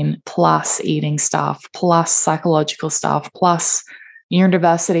pain, plus eating stuff, plus psychological stuff, plus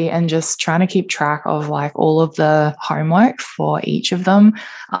neurodiversity, and just trying to keep track of like all of the homework for each of them.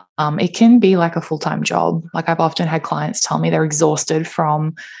 It can be like a full-time job. Like, I've often had clients tell me they're exhausted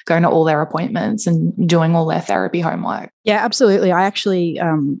from going to all their appointments and doing all their therapy homework. Yeah, absolutely. I actually,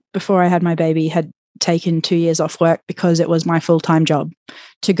 before I had my baby, had taken 2 years off work because it was my full-time job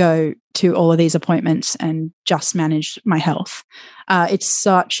to go to all of these appointments and just manage my health. It's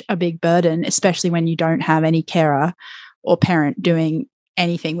such a big burden, especially when you don't have any carer or parent doing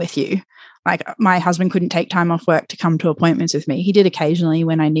anything with you. Like, my husband couldn't take time off work to come to appointments with me. He did occasionally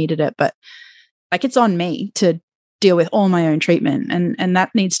when I needed it, but like, it's on me to deal with all my own treatment. And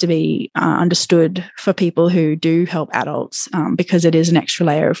that needs to be understood for people who do help adults, because it is an extra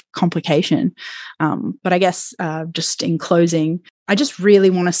layer of complication. But I guess just in closing, I just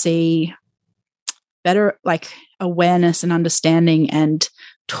really want to see better like awareness and understanding and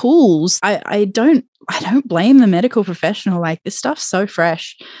tools. I don't blame the medical professional. Like, this stuff's so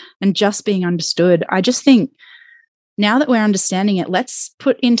fresh and just being understood. I just think now that we're understanding it, let's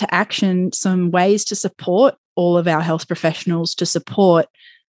put into action some ways to support all of our health professionals, to support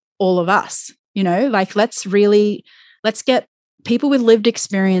all of us. Like, let's get people with lived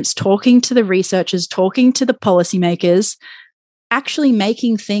experience talking to the researchers, talking to the policymakers, actually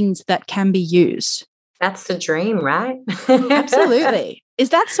making things that can be used. That's the dream, right? Absolutely. Is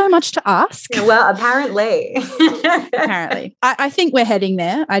that so much to ask? Well, apparently. Apparently. I think we're heading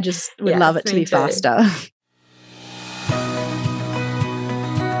there. I just would love it to be faster.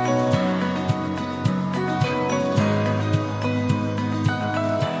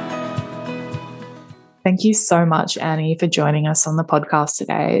 Thank you so much, Annie, for joining us on the podcast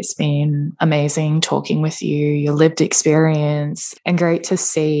today. It's been amazing talking with you, your lived experience, and great to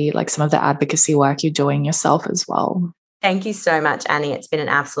see like some of the advocacy work you're doing yourself as well. Thank you so much, Annie. It's been an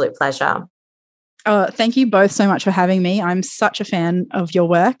absolute pleasure. Thank you both so much for having me. I'm such a fan of your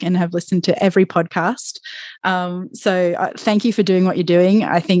work and have listened to every podcast. So thank you for doing what you're doing.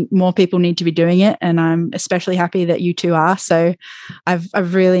 I think more people need to be doing it, and I'm especially happy that you two are. So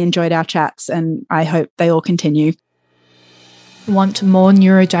I've really enjoyed our chats, and I hope they all continue. Want more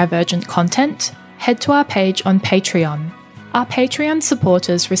neurodivergent content? Head to our page on Patreon. Our Patreon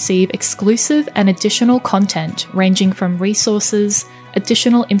supporters receive exclusive and additional content ranging from resources,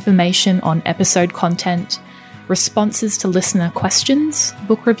 additional information on episode content, responses to listener questions,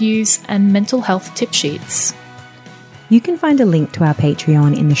 book reviews, and mental health tip sheets. You can find a link to our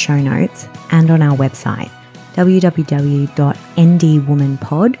Patreon in the show notes and on our website,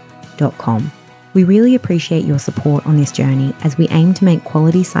 www.ndwomanpod.com. We really appreciate your support on this journey as we aim to make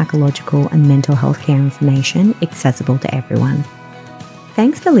quality psychological and mental health care information accessible to everyone.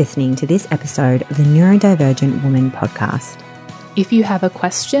 Thanks for listening to this episode of the Neurodivergent Woman podcast. If you have a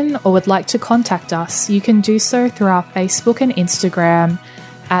question or would like to contact us, you can do so through our Facebook and Instagram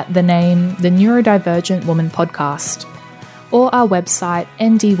at the name The Neurodivergent Woman Podcast, or our website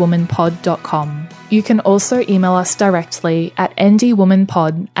ndwomanpod.com. You can also email us directly at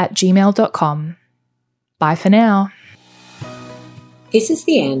ndwomanpod@gmail.com. Bye for now. This is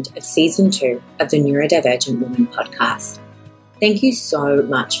the end of Season 2 of the Neurodivergent Woman podcast. Thank you so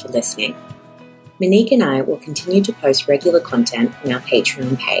much for listening. Monique and I will continue to post regular content on our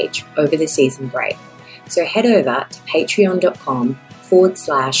Patreon page over the season break, so head over to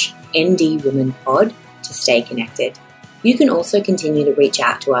patreon.com/ndwomanpod to stay connected. You can also continue to reach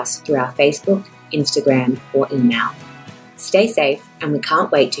out to us through our Facebook, Instagram, or email. Stay safe, and we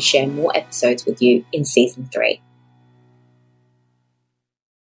can't wait to share more episodes with you in Season 3.